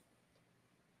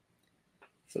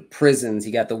 So prisons,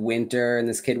 you got the winter, and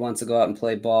this kid wants to go out and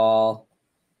play ball.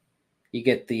 You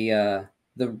get the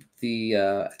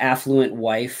affluent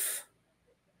wife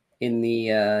in the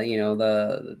you know,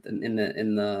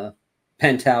 in the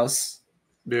penthouse.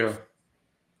 Yeah.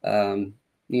 You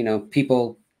know,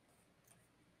 people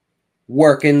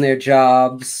working their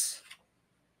jobs.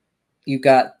 You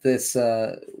got this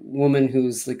woman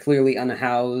who's like clearly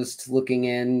unhoused looking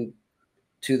in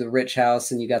to the rich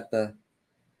house, and you got the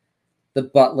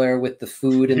butler with the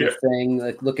food and the thing,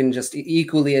 like looking just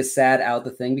equally as sad out the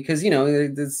thing, because, you know,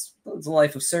 it's a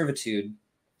life of servitude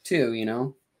too, you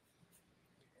know.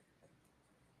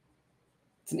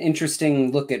 It's an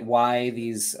interesting look at why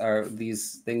these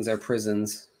things are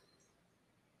prisons.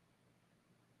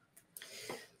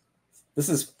 This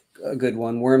is a good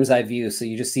one, worm's eye view. So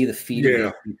you just see the feet of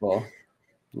these people.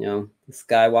 You know, this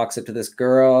guy walks up to this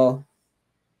girl,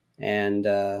 and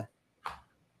I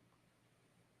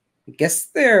guess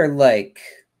they're like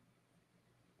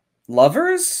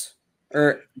lovers,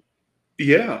 or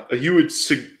you would.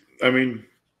 I mean,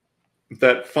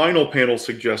 that final panel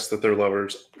suggests that they're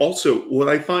lovers. Also, what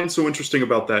I find so interesting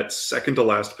about that second to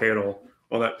last panel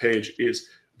on that page is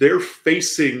they're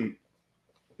facing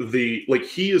like,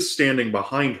 he is standing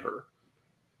behind her,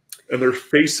 and they're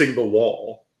facing the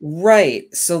wall.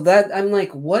 Right. So that, I'm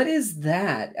like, what is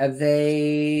that?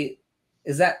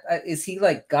 Is he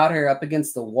like got her up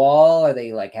against the wall? Are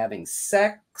they like having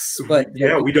sex? But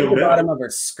yeah, we don't know. The bottom of her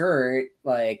skirt,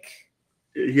 like.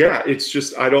 Yeah, it's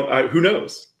just, who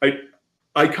knows?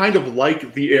 I kind of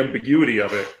like the ambiguity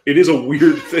of it. It is a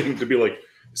weird thing to be like,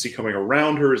 is he coming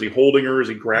around her? Is he holding her? Is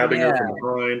he grabbing her from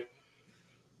behind?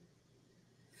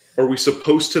 Are we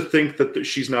supposed to think that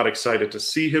she's not excited to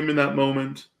see him in that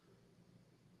moment?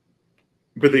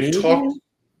 But they've talked.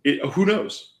 Who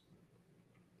knows?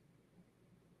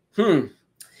 And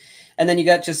then you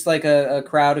got just like a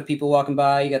crowd of people walking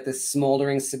by. You got this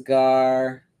smoldering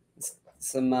cigar.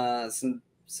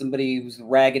 Somebody who's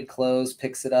ragged clothes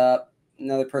picks it up.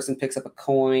 Another person picks up a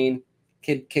coin.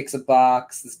 Kid kicks a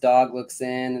box. This dog looks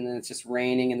in, and then it's just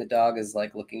raining, and the dog is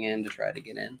like looking in to try to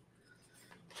get in.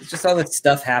 It's just all this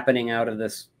stuff happening out of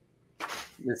this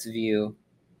view.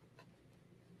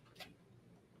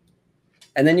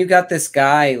 And then you got this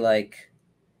guy like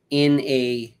in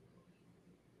a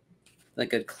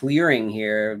clearing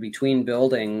here between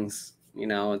buildings. You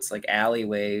know, it's like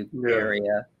alleyway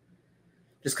area.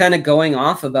 Just kind of going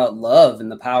off about love and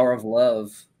the power of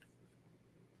love.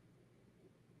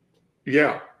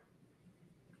 Yeah.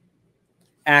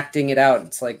 acting it out.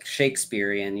 It's like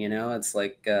Shakespearean, you know. It's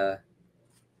like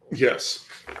yes,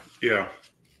 yeah,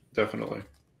 definitely.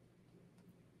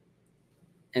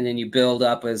 And then you build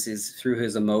up as through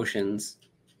his emotions.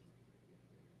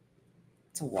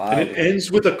 It's a wild. And it ends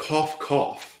with a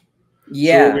cough.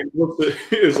 Yeah. So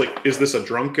is this a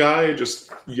drunk guy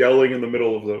just yelling in the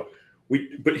middle of the?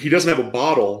 But he doesn't have a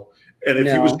bottle, and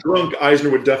if he was drunk, Eisner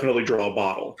would definitely draw a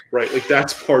bottle, right? Like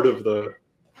that's part of the.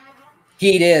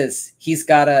 He's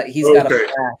got a flask.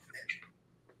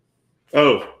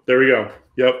 Oh, there we go.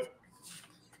 Yep.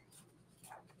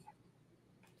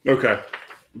 Okay.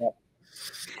 Yep.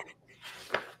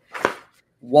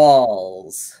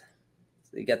 Walls.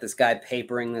 So you got this guy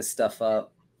papering this stuff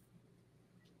up.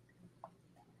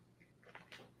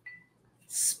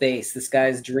 Space. This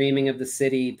guy's dreaming of the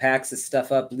city, packs his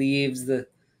stuff up, leaves the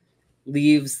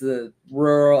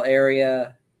rural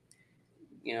area,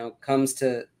 you know, comes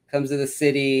to the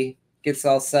city, gets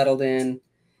all settled in,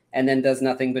 and then does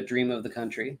nothing but dream of the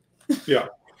country. Yeah.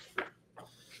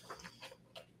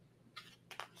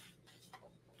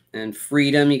 And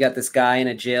freedom, you got this guy in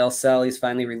a jail cell. He's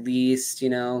finally released, you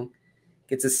know,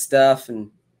 gets his stuff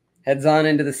and heads on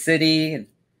into the city and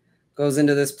goes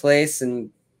into this place, and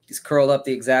he's curled up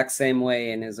the exact same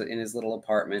way in his little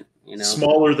apartment, you know.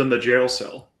 Smaller than the jail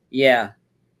cell. Yeah.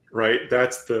 Right? I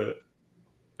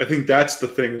think that's the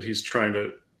thing that he's trying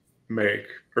to make,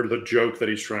 or the joke that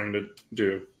he's trying to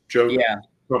do. Joke, yeah.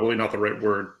 Probably not the right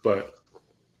word, but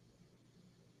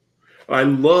I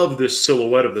love this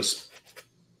silhouette of this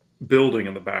building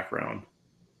in the background.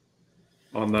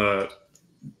 On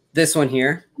this one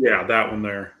here? Yeah, that one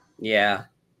there. Yeah.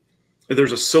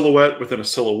 There's a silhouette within a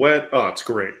silhouette. Oh, it's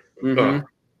great. Mm-hmm.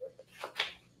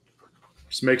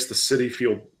 Just makes the city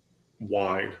feel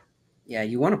wide. Yeah,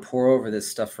 you want to pour over this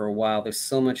stuff for a while. There's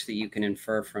so much that you can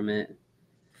infer from it.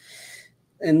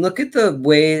 And look at the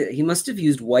way he must have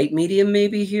used white medium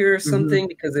maybe here or something,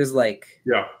 because there's like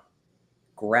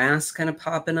grass kind of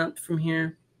popping up from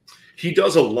here. He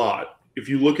does a lot. If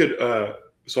you look at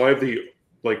so I have the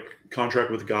like Contract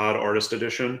with God Artist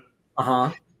Edition.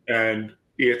 And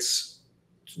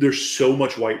there's so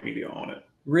much white media on it.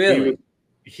 Really?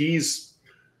 He's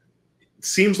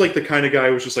seems like the kind of guy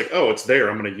who's just like, oh, it's there,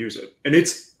 I'm going to use it. And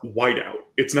it's whiteout.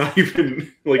 It's not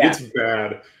even like it's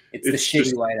bad. It's the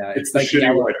shitty whiteout. It's like the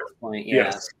shitty whiteout point. Yeah.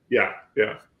 Yes. Yeah.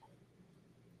 Yeah.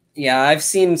 Yeah, I've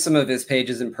seen some of his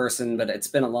pages in person, but it's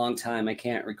been a long time. I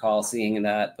can't recall seeing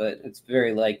that, but it's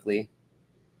very likely.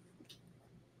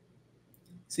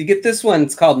 So you get this one.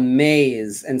 It's called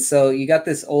Maze. And so you got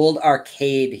this old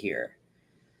arcade here.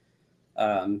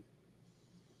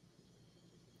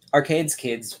 Arcades,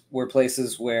 kids, were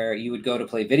places where you would go to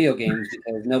play video games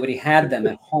because nobody had them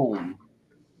at home.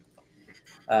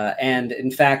 And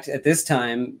in fact, at this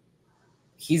time,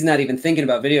 he's not even thinking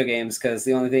about video games because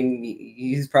the only thing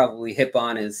he's probably hip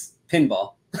on is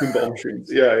pinball. Pinball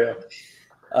machines. Yeah, yeah.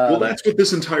 Well, that's what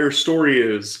this entire story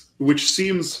is, which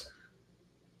seems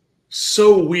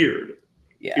so weird.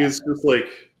 Yeah. Is just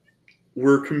like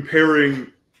we're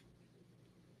comparing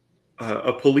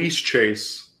a police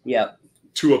chase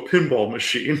to a pinball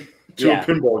machine, to a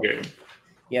pinball game.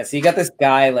 Yeah, so you got this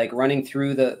guy like running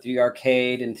through the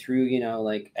arcade and through, you know,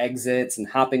 like exits and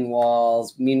hopping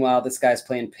walls. Meanwhile, this guy's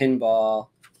playing pinball.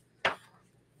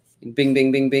 Bing,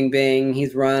 bing, bing, bing, bing.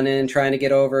 He's running, trying to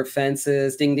get over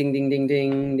fences. Ding, ding, ding, ding,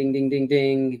 ding, ding, ding, ding,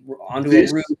 ding. Onto a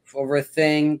roof, over a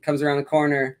thing, comes around the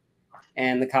corner,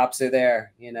 and the cops are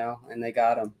there, you know, and they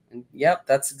got him. And yep,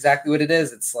 that's exactly what it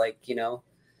is. It's like, you know,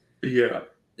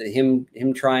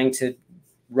 him trying to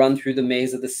run through the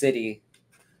maze of the city.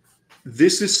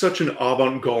 This is such an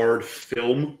avant-garde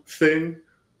film thing.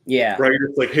 Yeah. Right?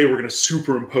 It's like, hey, we're going to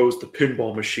superimpose the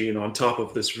pinball machine on top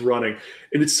of this running.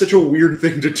 And it's such a weird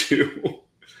thing to do.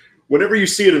 Whenever you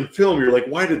see it in film, you're like,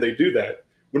 why did they do that?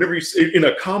 Whenever you see it in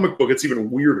a comic book, it's even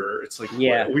weirder. It's like,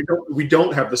 we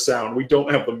don't have the sound. We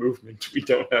don't have the movement. We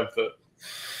don't have the...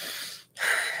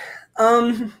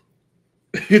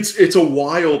 It's just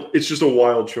a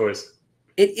wild choice.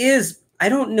 It is. I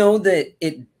don't know that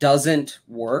it doesn't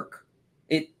work.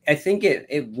 I think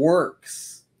it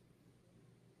works,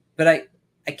 but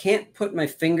I can't put my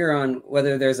finger on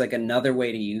whether there's like another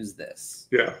way to use this.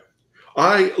 Yeah.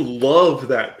 I love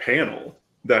that panel,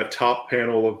 that top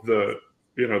panel of the,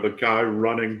 you know, the guy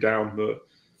running down but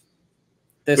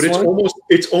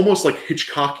it's almost like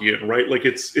Hitchcockian, right? Like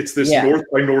it's this North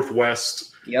by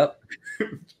Northwest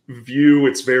view.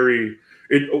 It's very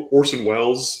Orson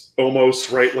Welles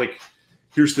almost, right? Like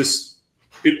here's this.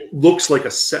 It looks like a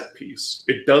set piece.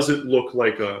 It doesn't look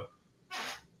like a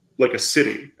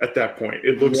city at that point.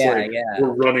 It looks like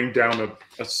we're running down a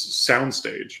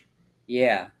soundstage.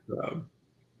 Yeah.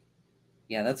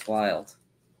 Yeah, that's wild.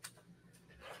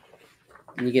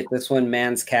 And you get this one,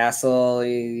 Man's Castle.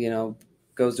 He,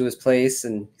 goes to his place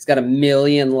and he's got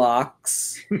 1,000,000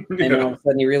 locks. Yeah. And all of a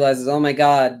sudden he realizes, oh my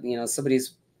God,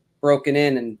 somebody's broken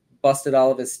in and busted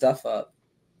all of his stuff up.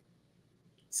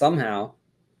 Somehow.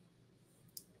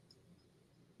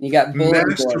 You got Bullet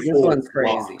Board. This one's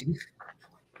crazy.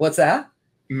 What's that?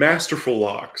 Masterful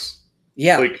locks.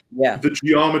 Yeah. Like, the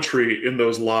geometry in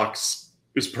those locks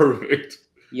is perfect.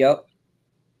 Yep.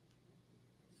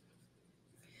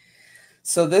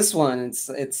 So this one,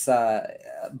 it's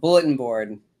bulletin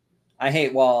board. I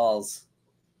hate walls.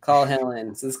 Call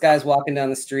Helen. So this guy's walking down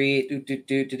the street,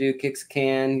 kicks a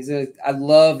can. I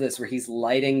love this where he's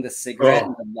lighting the cigarette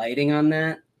and the lighting on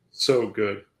that. So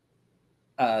good.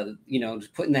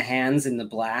 Putting the hands in the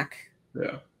black.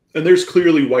 Yeah. And there's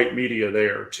clearly white media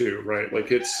there too, right?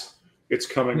 Like it's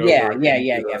coming over.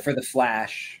 Yeah. For the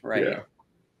flash, right? Yeah.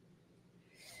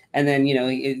 And then,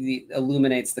 he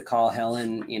illuminates the Call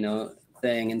Helen,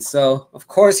 thing. And so, of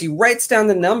course, he writes down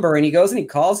the number and he goes and he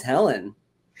calls Helen.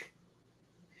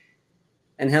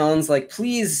 And Helen's like,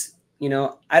 please,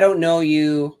 I don't know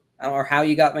you or how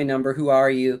you got my number. Who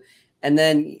are you? And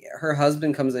then her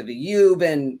husband comes over. You've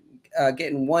been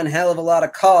getting one hell of a lot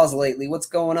of calls lately. What's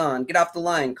going on? Get off the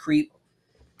line, creep.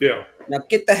 Yeah. Now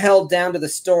get the hell down to the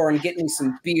store and get me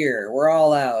some beer. We're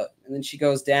all out. And then she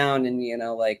goes down and,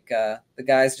 the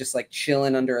guy's just like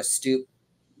chilling under a stoop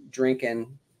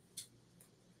drinking.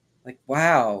 Like,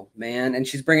 wow, man. And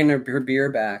she's bringing her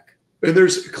beer back. And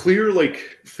there's clear,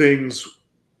 things.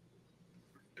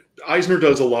 Eisner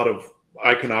does a lot of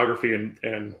iconography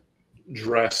and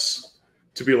dress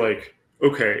to be like,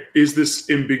 okay, is this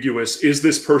ambiguous? Is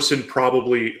this person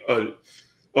probably a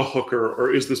hooker,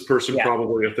 or is this person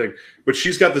probably a thing? But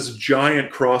she's got this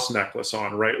giant cross necklace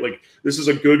on, right? Like, this is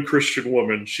a good Christian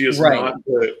woman. She is not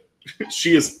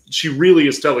she really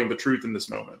is telling the truth in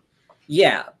this moment.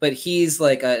 Yeah, but he's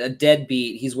like a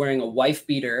deadbeat. He's wearing a wife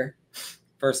beater,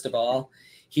 first of all.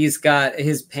 He's got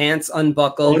his pants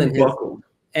unbuckled.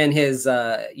 And his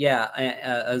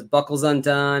buckle's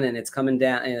undone and it's coming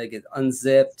down and it's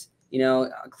unzipped.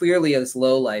 Clearly this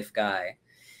low life guy.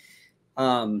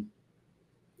 And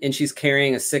she's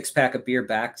carrying a 6-pack of beer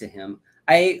back to him.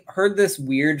 I heard this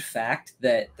weird fact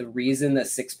that the reason the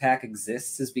 6-pack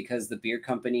exists is because the beer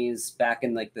companies back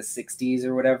in the 60s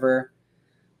or whatever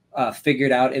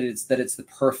figured out that it's the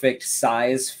perfect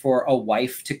size for a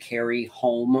wife to carry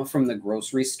home from the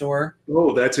grocery store.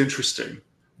 Oh, that's interesting.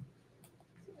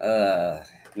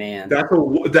 Man,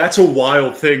 that's a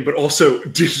wild thing. But also,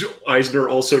 did Eisner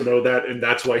also know that, and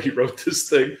that's why he wrote this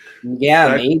thing?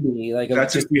 Yeah, maybe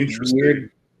that's just interesting.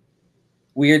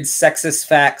 Weird sexist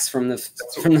facts from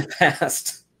the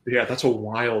past. Yeah, that's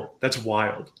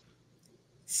wild.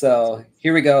 So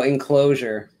here we go.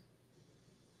 Enclosure.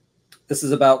 This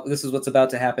is what's about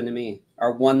to happen to me.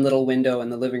 Our one little window in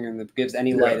the living room that gives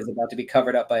any light is about to be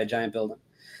covered up by a giant building.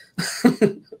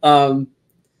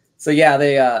 So yeah,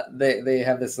 they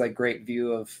have this great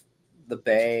view of the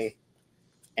bay,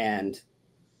 and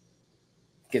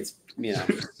gets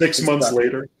 6 months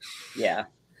later. Yeah,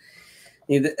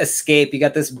 you escape. You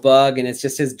got this bug, and it's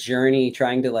just his journey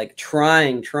trying to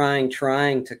trying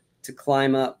to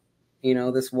climb up,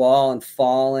 this wall and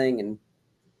falling. And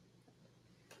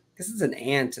this is an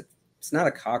ant. It's not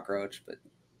a cockroach, but.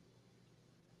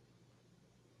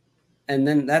 And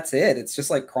then that's it. It's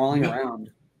just crawling around.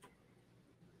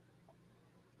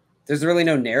 There's really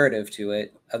no narrative to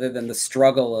it other than the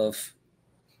struggle of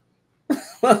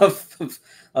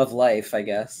life, I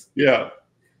guess. Yeah.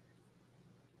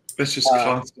 It's just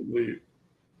constantly.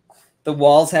 The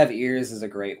walls have ears is a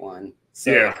great one.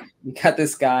 So you got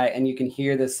this guy and you can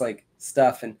hear this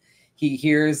stuff, and he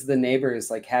hears the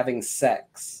neighbors having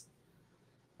sex.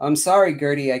 I'm sorry,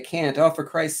 Gertie, I can't. Oh, for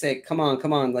Christ's sake, come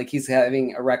on. Like he's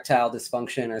having erectile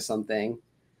dysfunction or something.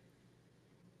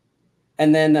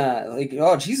 And then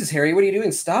oh, Jesus, Harry, what are you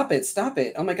doing? Stop it.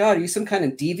 Oh my God, are you some kind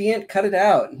of deviant? Cut it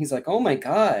out. And he's like, oh my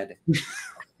God.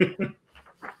 And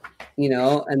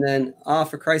then, oh,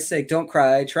 for Christ's sake, don't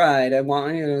cry. I tried. I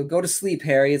want, go to sleep,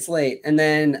 Harry. It's late. And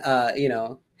then,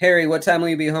 Harry, what time will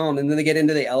you be home? And then they get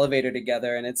into the elevator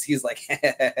together, and he's like,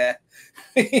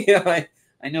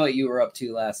 I know what you were up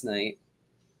to last night.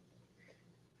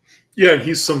 Yeah, and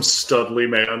he's some studly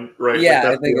man, right? Yeah,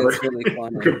 I think it's really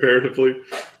fun. Comparatively.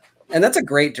 And that's a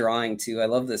great drawing too. I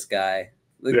love this guy.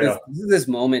 This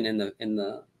moment in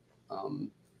the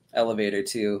elevator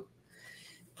too.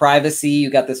 Privacy. You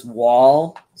got this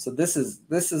wall. So this is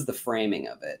the framing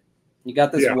of it. You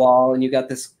got this wall, and you got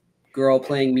this girl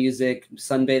playing music,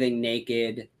 sunbathing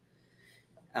naked,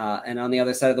 And on the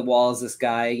other side of the wall is this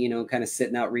guy, you know, kind of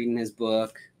sitting out reading his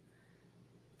book.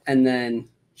 And then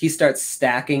he starts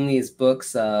stacking these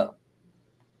books up,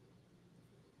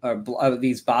 or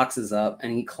these boxes up,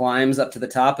 and he climbs up to the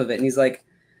top of it, and he's like,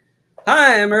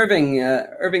 "Hi, I'm Irving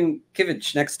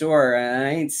Kivich next door. I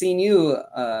ain't seen you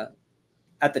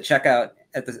at the checkout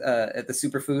at the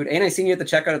superfood. Ain't I seen you at the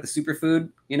checkout at the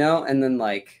superfood? You know?" And then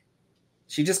like,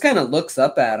 she just kind of looks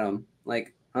up at him,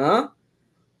 like, "Huh?"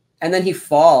 And then he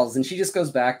falls, and she just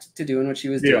goes back to doing what she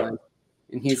was doing,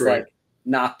 and he's like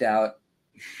knocked out.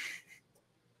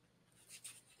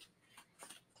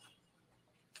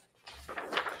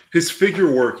 His figure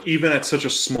work, even at such a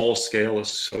small scale, is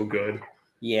so good.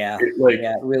 Yeah,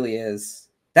 yeah, it really is.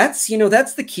 That's, you know,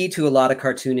 that's the key to a lot of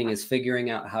cartooning, is figuring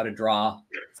out how to draw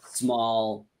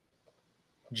small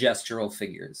gestural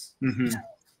figures. Mm-hmm.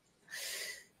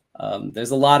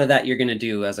 There's a lot of that you're going to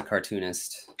do as a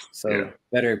cartoonist, so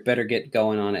better get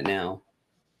going on it now.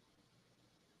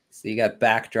 So you got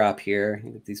backdrop here.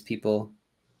 You got these people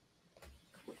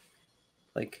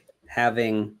like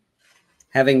having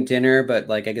dinner, but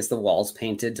like, I guess the walls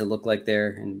painted to look like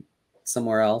they're in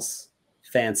somewhere else,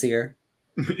 fancier.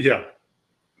 Yeah.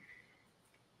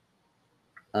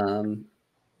 I don't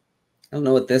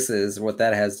know what this is, or what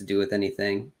that has to do with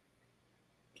anything.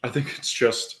 I think it's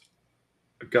just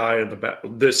a guy in the back.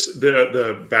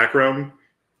 The background.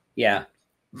 Yeah.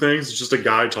 Things. It's just a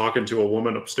guy talking to a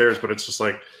woman upstairs, but it's just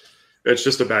like, it's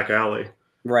just a back alley.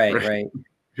 Right.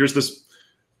 Here's this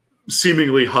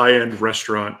seemingly high-end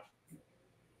restaurant.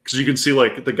 Because you can see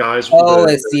like the guys. Oh,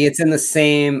 I see. It's in the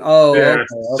same. Oh, yeah,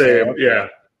 okay. Yeah.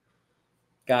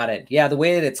 Got it. Yeah, the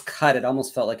way that it's cut, it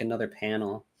almost felt like another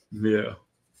panel. Yeah.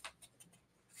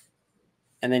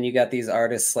 And then you got these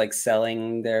artists like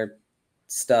selling their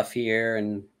stuff here,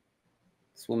 and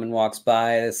this woman walks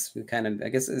by. This kind of, I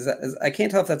guess, I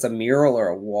can't tell if that's a mural or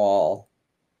a wall.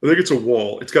 I think it's a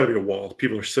wall. It's got to be a wall.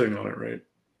 People are sitting on it, right?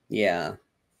 Yeah.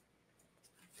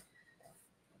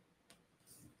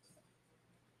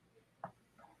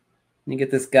 You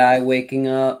get this guy waking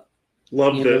up.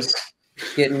 Love this.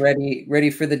 Getting ready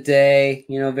for the day.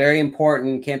 You know, very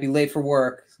important. Can't be late for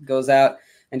work. Goes out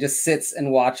and just sits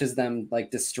and watches them like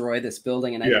destroy this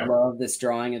building. And I love this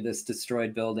drawing of this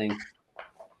destroyed building.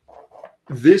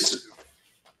 I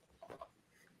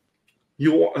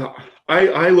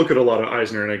look at a lot of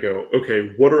Eisner and I go,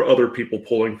 okay, what are other people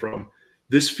pulling from?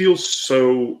 This feels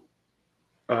so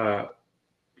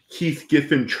Keith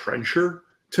Giffen Trencher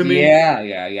to me. Yeah.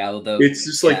 It's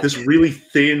just like this really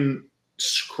thin,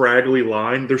 scraggly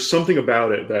line. There's something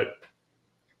about it that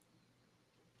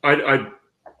I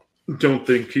don't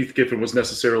think Keith Giffen was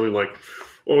necessarily like,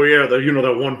 oh yeah,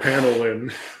 that one panel in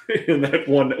that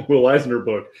one Will Eisner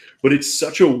book. But it's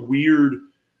such a weird,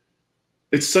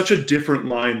 it's such a different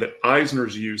line that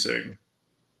Eisner's using.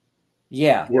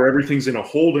 Yeah. Where everything's in a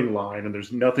holding line and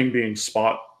there's nothing being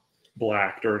spot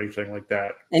blacked or anything like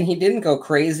that. And he didn't go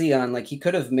crazy on, like, he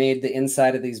could have made the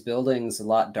inside of these buildings a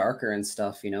lot darker and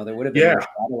stuff, you know. There would have been more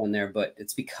shadow in there, but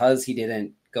it's because he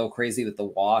didn't go crazy with the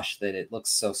wash that it looks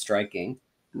so striking.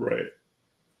 Right.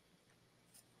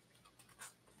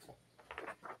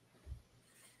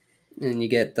 And you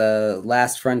get the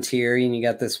last frontier, and you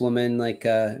got this woman like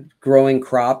growing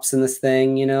crops in this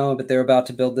thing, you know, but they're about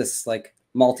to build this like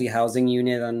multi-housing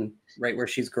unit on right where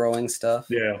she's growing stuff.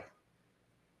 Yeah.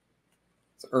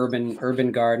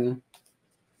 Urban garden.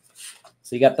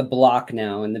 So you got the block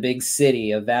now in the big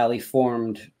city, a valley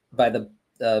formed by the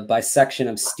bisection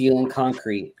of steel and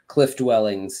concrete, cliff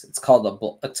dwellings. It's called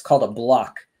a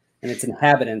block, and its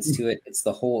inhabitants to it. It's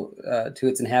the whole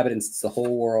It's the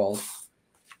whole world.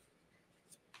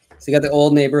 So you got the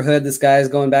old neighborhood. This guy is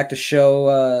going back to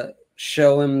show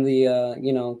him the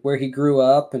you know, where he grew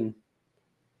up, and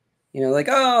you know, like,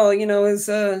 oh, you know, is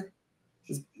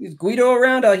Guido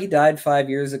around? Oh, he died 5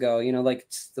 years ago. You know, like,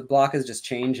 the block is just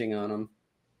changing on him.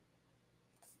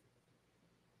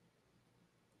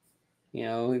 You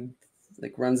know, he,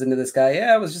 like, runs into this guy.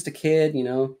 Yeah, I was just a kid, you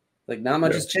know, like, not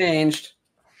much has changed,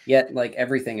 yet like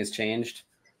everything has changed.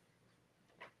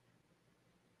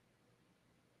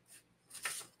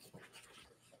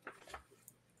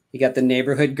 You got the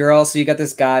neighborhood girl. So you got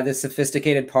this guy, this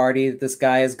sophisticated party that this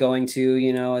guy is going to,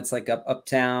 you know, it's like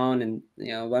uptown, and,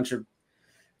 you know, a bunch of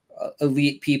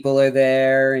elite people are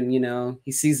there, and, you know,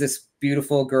 he sees this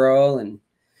beautiful girl and,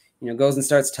 you know, goes and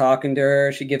starts talking to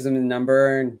her. She gives him a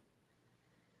number, and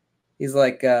he's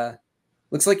like,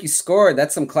 looks like you scored.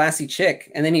 That's some classy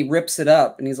chick. And then he rips it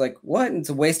up, and he's like, what? And it's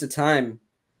a waste of time.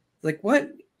 Like, what?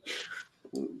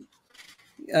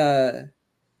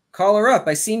 Call her up.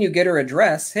 I seen you get her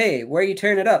address. Hey, where are you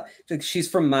tearing it up? She's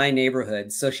from my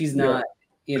neighborhood. So she's not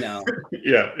you know.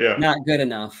 Yeah, yeah. Not good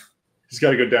enough. He's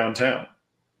got to go downtown.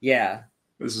 Yeah.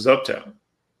 This is uptown.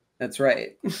 That's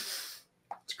right.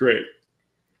 It's great.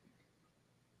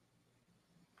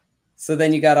 So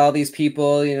then you got all these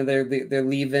people, you know, they're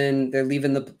leaving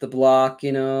the block,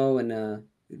 you know, and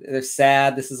they're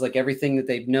sad. This is like everything that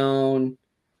they've known.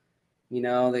 You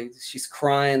know, she's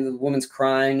crying. The woman's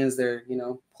crying as they're, you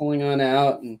know, pulling on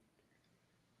out. And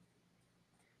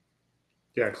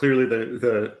yeah, clearly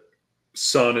the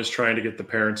son is trying to get the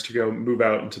parents to go move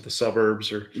out into the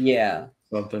suburbs or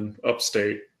something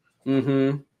upstate.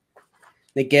 Mm-hmm.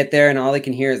 They get there and all they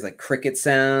can hear is like cricket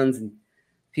sounds, and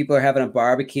people are having a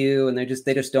barbecue, and they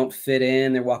just don't fit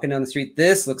in. They're walking down the street.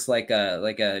 This looks like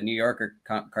a New Yorker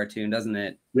cartoon, doesn't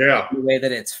it? Yeah, the way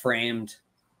that it's framed.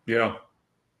 Yeah.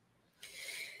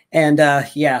 And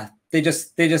they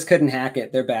just couldn't hack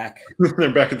it. They're back.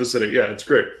 They're back at the city. Yeah, it's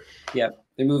great. Yep,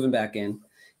 they're moving back in.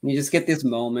 And you just get this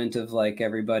moment of like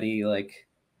everybody like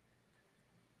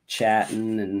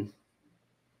chatting, and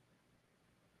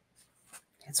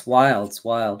it's wild. It's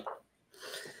wild.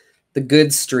 The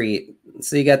good street.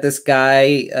 So you got this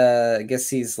guy, I guess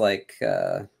he's like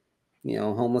you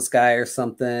know, homeless guy or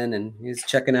something, and he's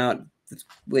checking out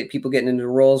people getting into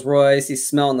Rolls Royce. He's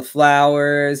smelling the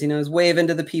flowers, you know, he's waving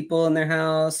to the people in their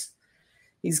house.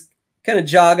 He's kind of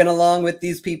jogging along with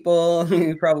these people.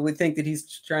 You probably think that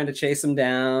he's trying to chase them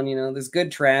down. You know, there's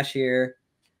good trash here.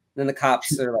 And then the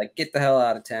cops are like, get the hell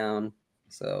out of town.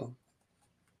 So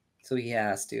he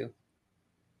has to.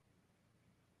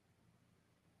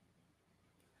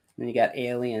 And you got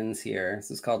aliens here.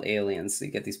 This is called Aliens. So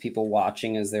you get these people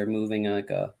watching as they're moving like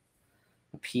a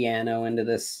piano into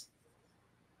this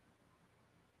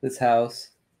house.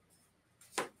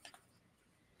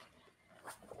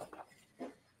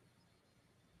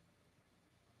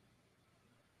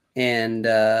 And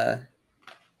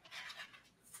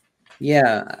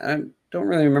yeah, I don't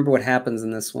really remember what happens in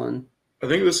this one. I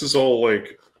think this is all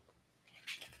like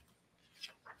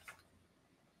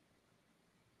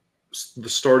the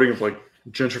starting of like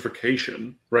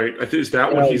gentrification, right? Is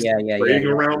that what he's playing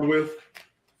around with?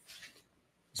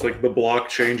 It's like the block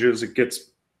changes, it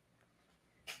gets.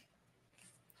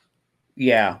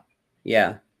 Yeah.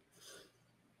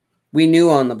 We knew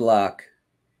on the block.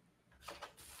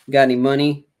 Got any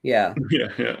money? Yeah.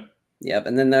 Yeah. Yep.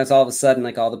 And then there's all of a sudden,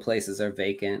 like all the places are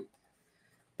vacant.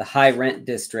 The high rent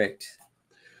district.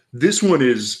 This one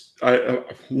is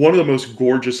one of the most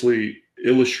gorgeously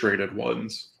illustrated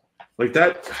ones. Like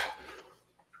that,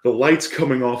 the lights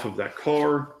coming off of that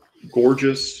car,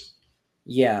 gorgeous.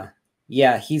 Yeah.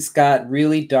 He's got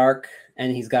really dark,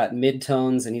 and he's got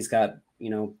mid-tones, and he's got,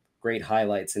 you know, great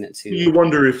highlights in it too. You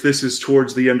wonder if this is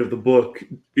towards the end of the book.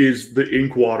 Is the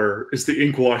ink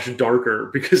wash darker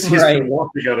because he's been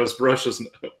walking out his brushes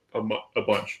a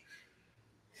bunch?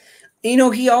 You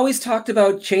know, he always talked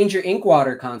about change your ink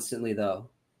water constantly, though.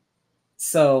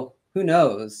 So who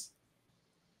knows?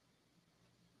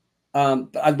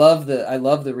 I love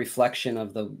the reflection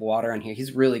of the water in here.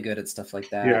 He's really good at stuff like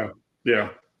that. Yeah.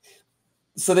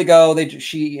 So they go.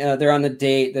 They're on the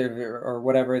date. Or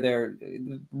whatever. They're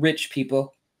rich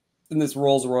people in this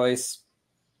Rolls Royce.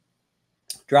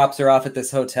 Drops her off at this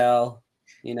hotel.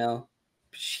 You know,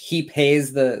 he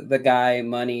pays the guy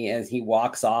money as he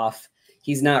walks off.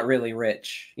 He's not really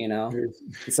rich, you know.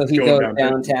 So he goes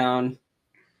downtown,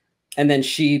 and then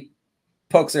she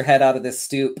pokes her head out of this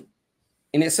stoop.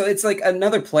 And so it's like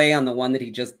another play on the one that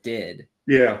he just did.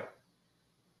 Yeah.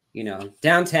 You know,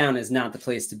 downtown is not the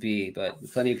place to be, but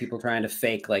plenty of people trying to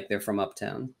fake like they're from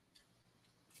uptown.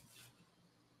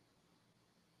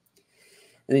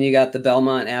 And then you got the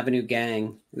Belmont Avenue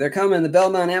gang. They're coming, the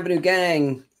Belmont Avenue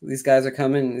gang. These guys are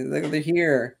coming. They're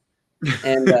here.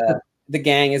 And the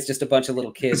gang is just a bunch of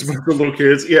little kids. It's a bunch of little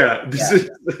kids. Yeah.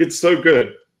 It's so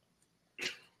good.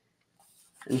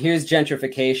 And here's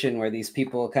gentrification, where these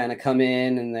people kind of come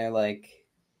in and they're like,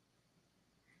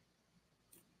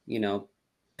 you know,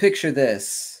 picture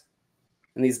this.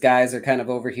 And these guys are kind of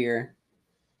over here,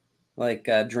 like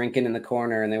drinking in the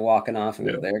corner, and they're walking off, and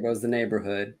there goes the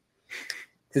neighborhood.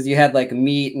 Because you had like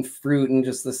meat and fruit and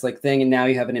just this like thing, and now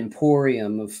you have an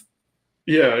emporium of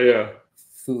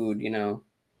food, you know,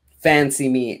 fancy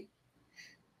meat.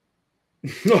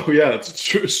 Oh yeah,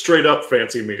 it's straight up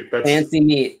fancy meat. Fancy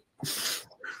meat.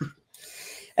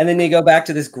 And then they go back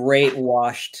to this great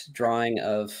washed drawing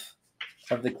of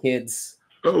the kids.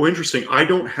 Oh, interesting. I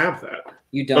don't have that.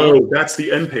 You don't? Oh, that's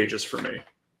the end pages for me.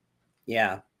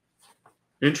 Yeah.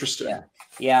 Interesting.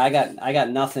 Yeah. I got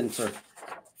nothing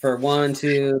for 1,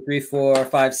 2, 3, 4,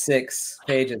 5, 6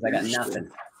 pages. I got nothing.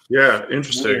 Yeah,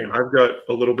 interesting. I've got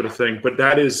a little bit of thing, but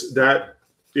that is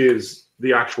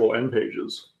the actual end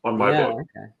pages on my book.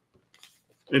 Okay.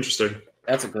 Interesting.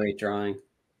 That's a great drawing.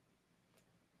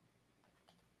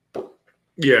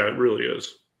 Yeah, it really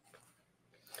is.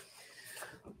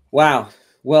 Wow.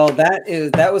 Well,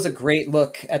 that was a great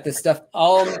look at this stuff.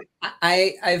 I've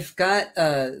got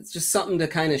just something to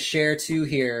kind of share too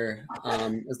here.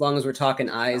 As long as we're talking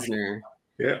Eisner.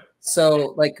 Yeah.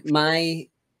 So like like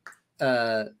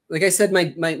I said,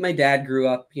 my dad grew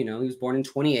up, he was born in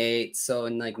 28. So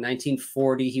in like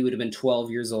 1940, he would have been 12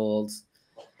 years old.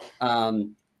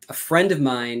 A friend of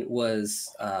mine was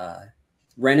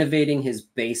renovating his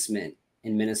basement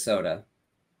in Minnesota,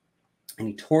 and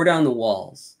he tore down the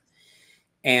walls.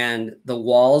 And the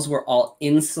walls were all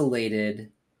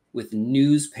insulated with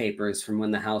newspapers from when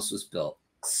the house was built,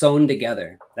 sewn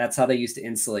together. That's how they used to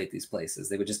insulate these places.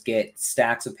 They would just get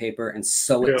stacks of paper and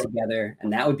sew it together,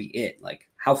 and that would be it. Like,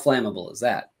 how flammable is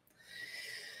that?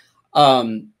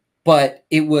 But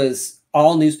it was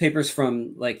all newspapers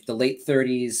from like the late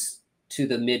 30s to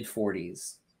the mid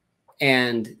 40s.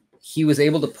 And he was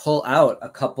able to pull out a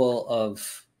couple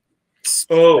of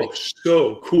so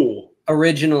cool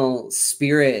original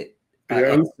Spirit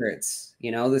inserts.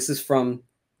 This is from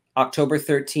October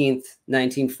 13th,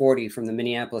 1940, from the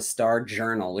Minneapolis Star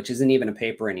Journal, which isn't even a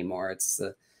paper anymore. It's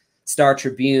the Star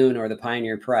Tribune or the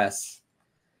Pioneer Press.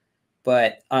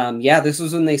 But this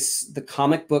was when the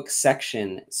comic book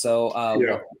section. So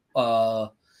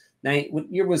what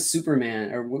year was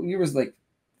Superman, or what year was like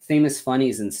Famous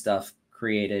Funnies and stuff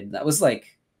created? That was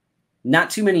like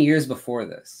not too many years before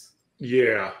this.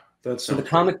 Yeah. So the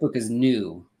comic book is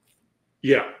new.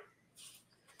 Yeah.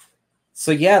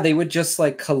 So they would just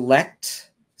like collect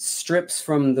strips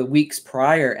from the weeks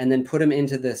prior and then put them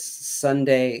into this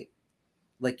Sunday.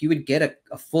 Like you would get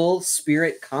a full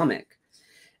Spirit comic.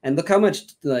 And look how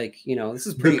much, like, this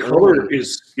is pretty. The color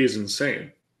is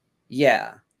insane.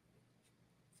 Yeah.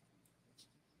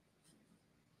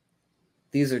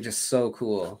 These are just so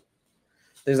cool.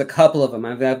 There's a couple of them.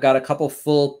 I've got a couple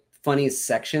full Funnies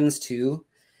sections too.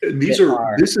 And this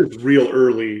is real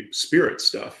early Spirit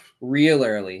stuff. Real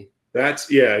early. This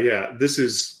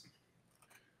is,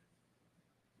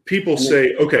 people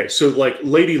say, okay, so like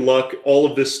Lady Luck, all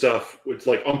of this stuff with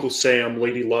like Uncle Sam,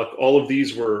 Lady Luck, all of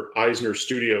these were Eisner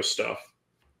Studio stuff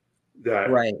that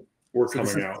were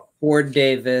coming out. Ford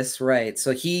Davis, right.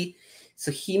 So he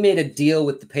made a deal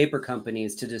with the paper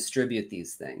companies to distribute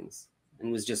these things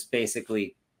and was just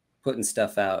basically putting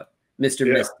stuff out.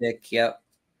 Mr. Mystic, yep.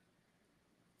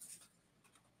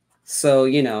 So,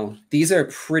 these are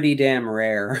pretty damn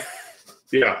rare.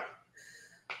 Yeah.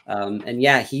 And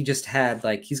he just had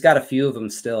he's got a few of them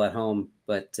still at home,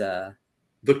 but the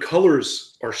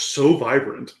colors are so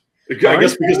vibrant. I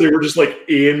guess because they were just like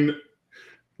in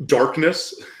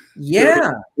darkness.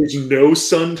 Yeah. There's no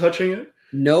sun touching it.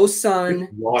 No sun,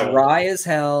 dry as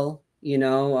hell,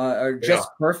 are just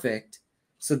perfect.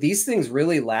 So these things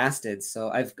really lasted.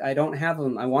 So I don't have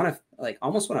them. I want to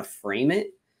almost want to frame it.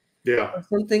 Yeah. Or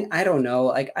something. I don't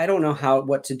know. I don't know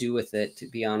what to do with it, to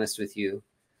be honest with you.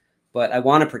 But I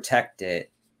want to protect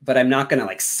it. But I'm not gonna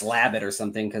slab it or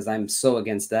something because I'm so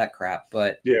against that crap.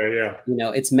 But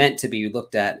it's meant to be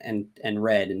looked at and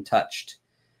read and touched.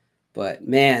 But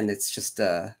man, it's just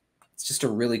a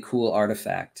really cool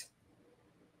artifact.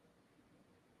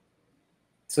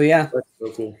 So that's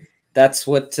so cool. That's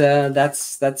what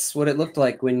it looked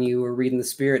like when you were reading the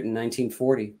Spirit in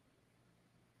 1940.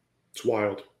 It's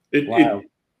wild. It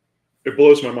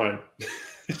blows my mind.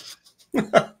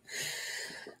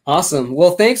 Awesome.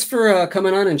 Well, thanks for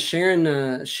coming on and sharing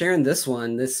this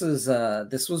one. This was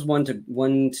one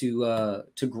to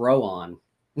grow on.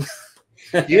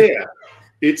 Yeah,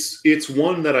 it's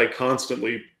one that I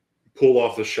constantly pull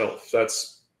off the shelf.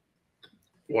 That's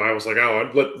why I was like,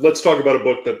 let's talk about a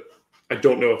book that I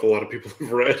don't know if a lot of people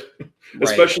have read,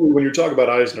 especially when you're talking about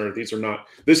Eisner. This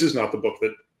is not the book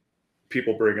that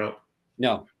people bring up.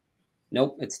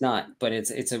 Nope, it's not. But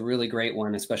it's a really great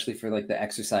one, especially for the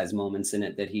exercise moments in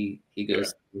it that he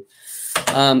goes through.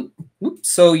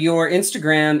 So your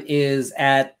Instagram is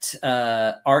at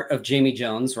Art of Jamie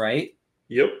Jones, right?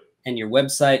 Yep. And your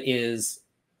website is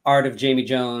Art of Jamie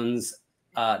Jones.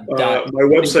 My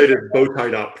website is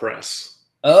bowtie.press.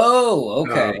 Oh,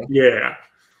 okay. Yeah.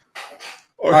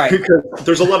 All right. Because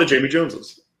there's a lot of Jamie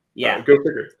Joneses. Yeah. Go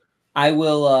figure. I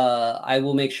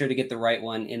will make sure to get the right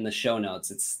one in the show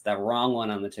notes. It's the wrong one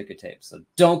on the ticker tape, so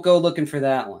don't go looking for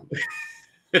that one.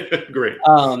 Great.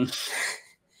 And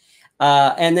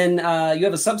then you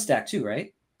have a Substack too,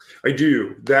 right? I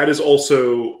do. That is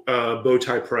also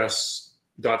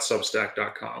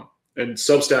bowtiepress.substack.com. And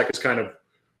Substack is kind of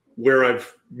where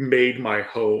I've made my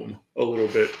home a little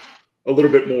bit a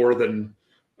little bit more than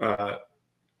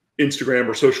Instagram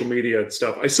or social media and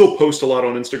stuff. I still post a lot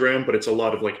on Instagram, but it's a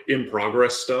lot of like in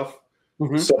progress stuff.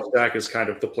 Mm-hmm. Substack is kind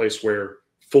of the place where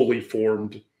fully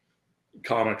formed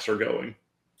comics are going.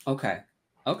 Okay.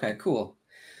 Okay, cool.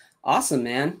 Awesome,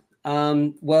 man.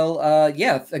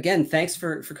 Yeah, again, thanks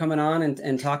for coming on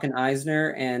and talking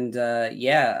Eisner. And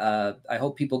I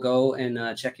hope people go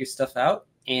and check your stuff out.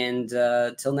 And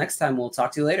till next time, we'll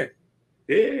talk to you later.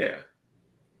 Yeah.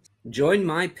 Join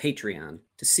my Patreon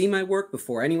to see my work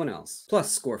before anyone else.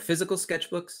 Plus, score physical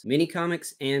sketchbooks, mini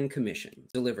comics, and commissions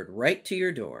delivered right to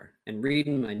your door. And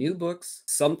reading my new books,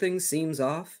 Something Seems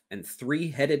Off and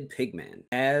Three-Headed Pigman,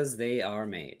 as they are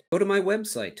made. Go to my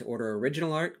website to order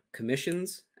original art,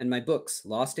 commissions, and my books,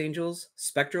 Lost Angels,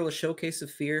 Spectral: A Showcase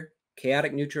of Fear,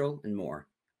 Chaotic Neutral, and more.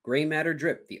 Gray Matter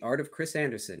Drip, The Art of Chris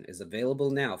Anderson, is available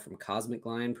now from Cosmic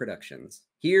Lion Productions.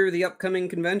 Here are the upcoming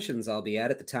conventions I'll be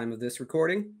at the time of this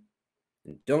recording.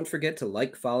 And don't forget to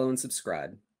like, follow, and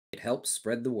subscribe. It helps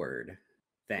spread the word.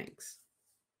 Thanks.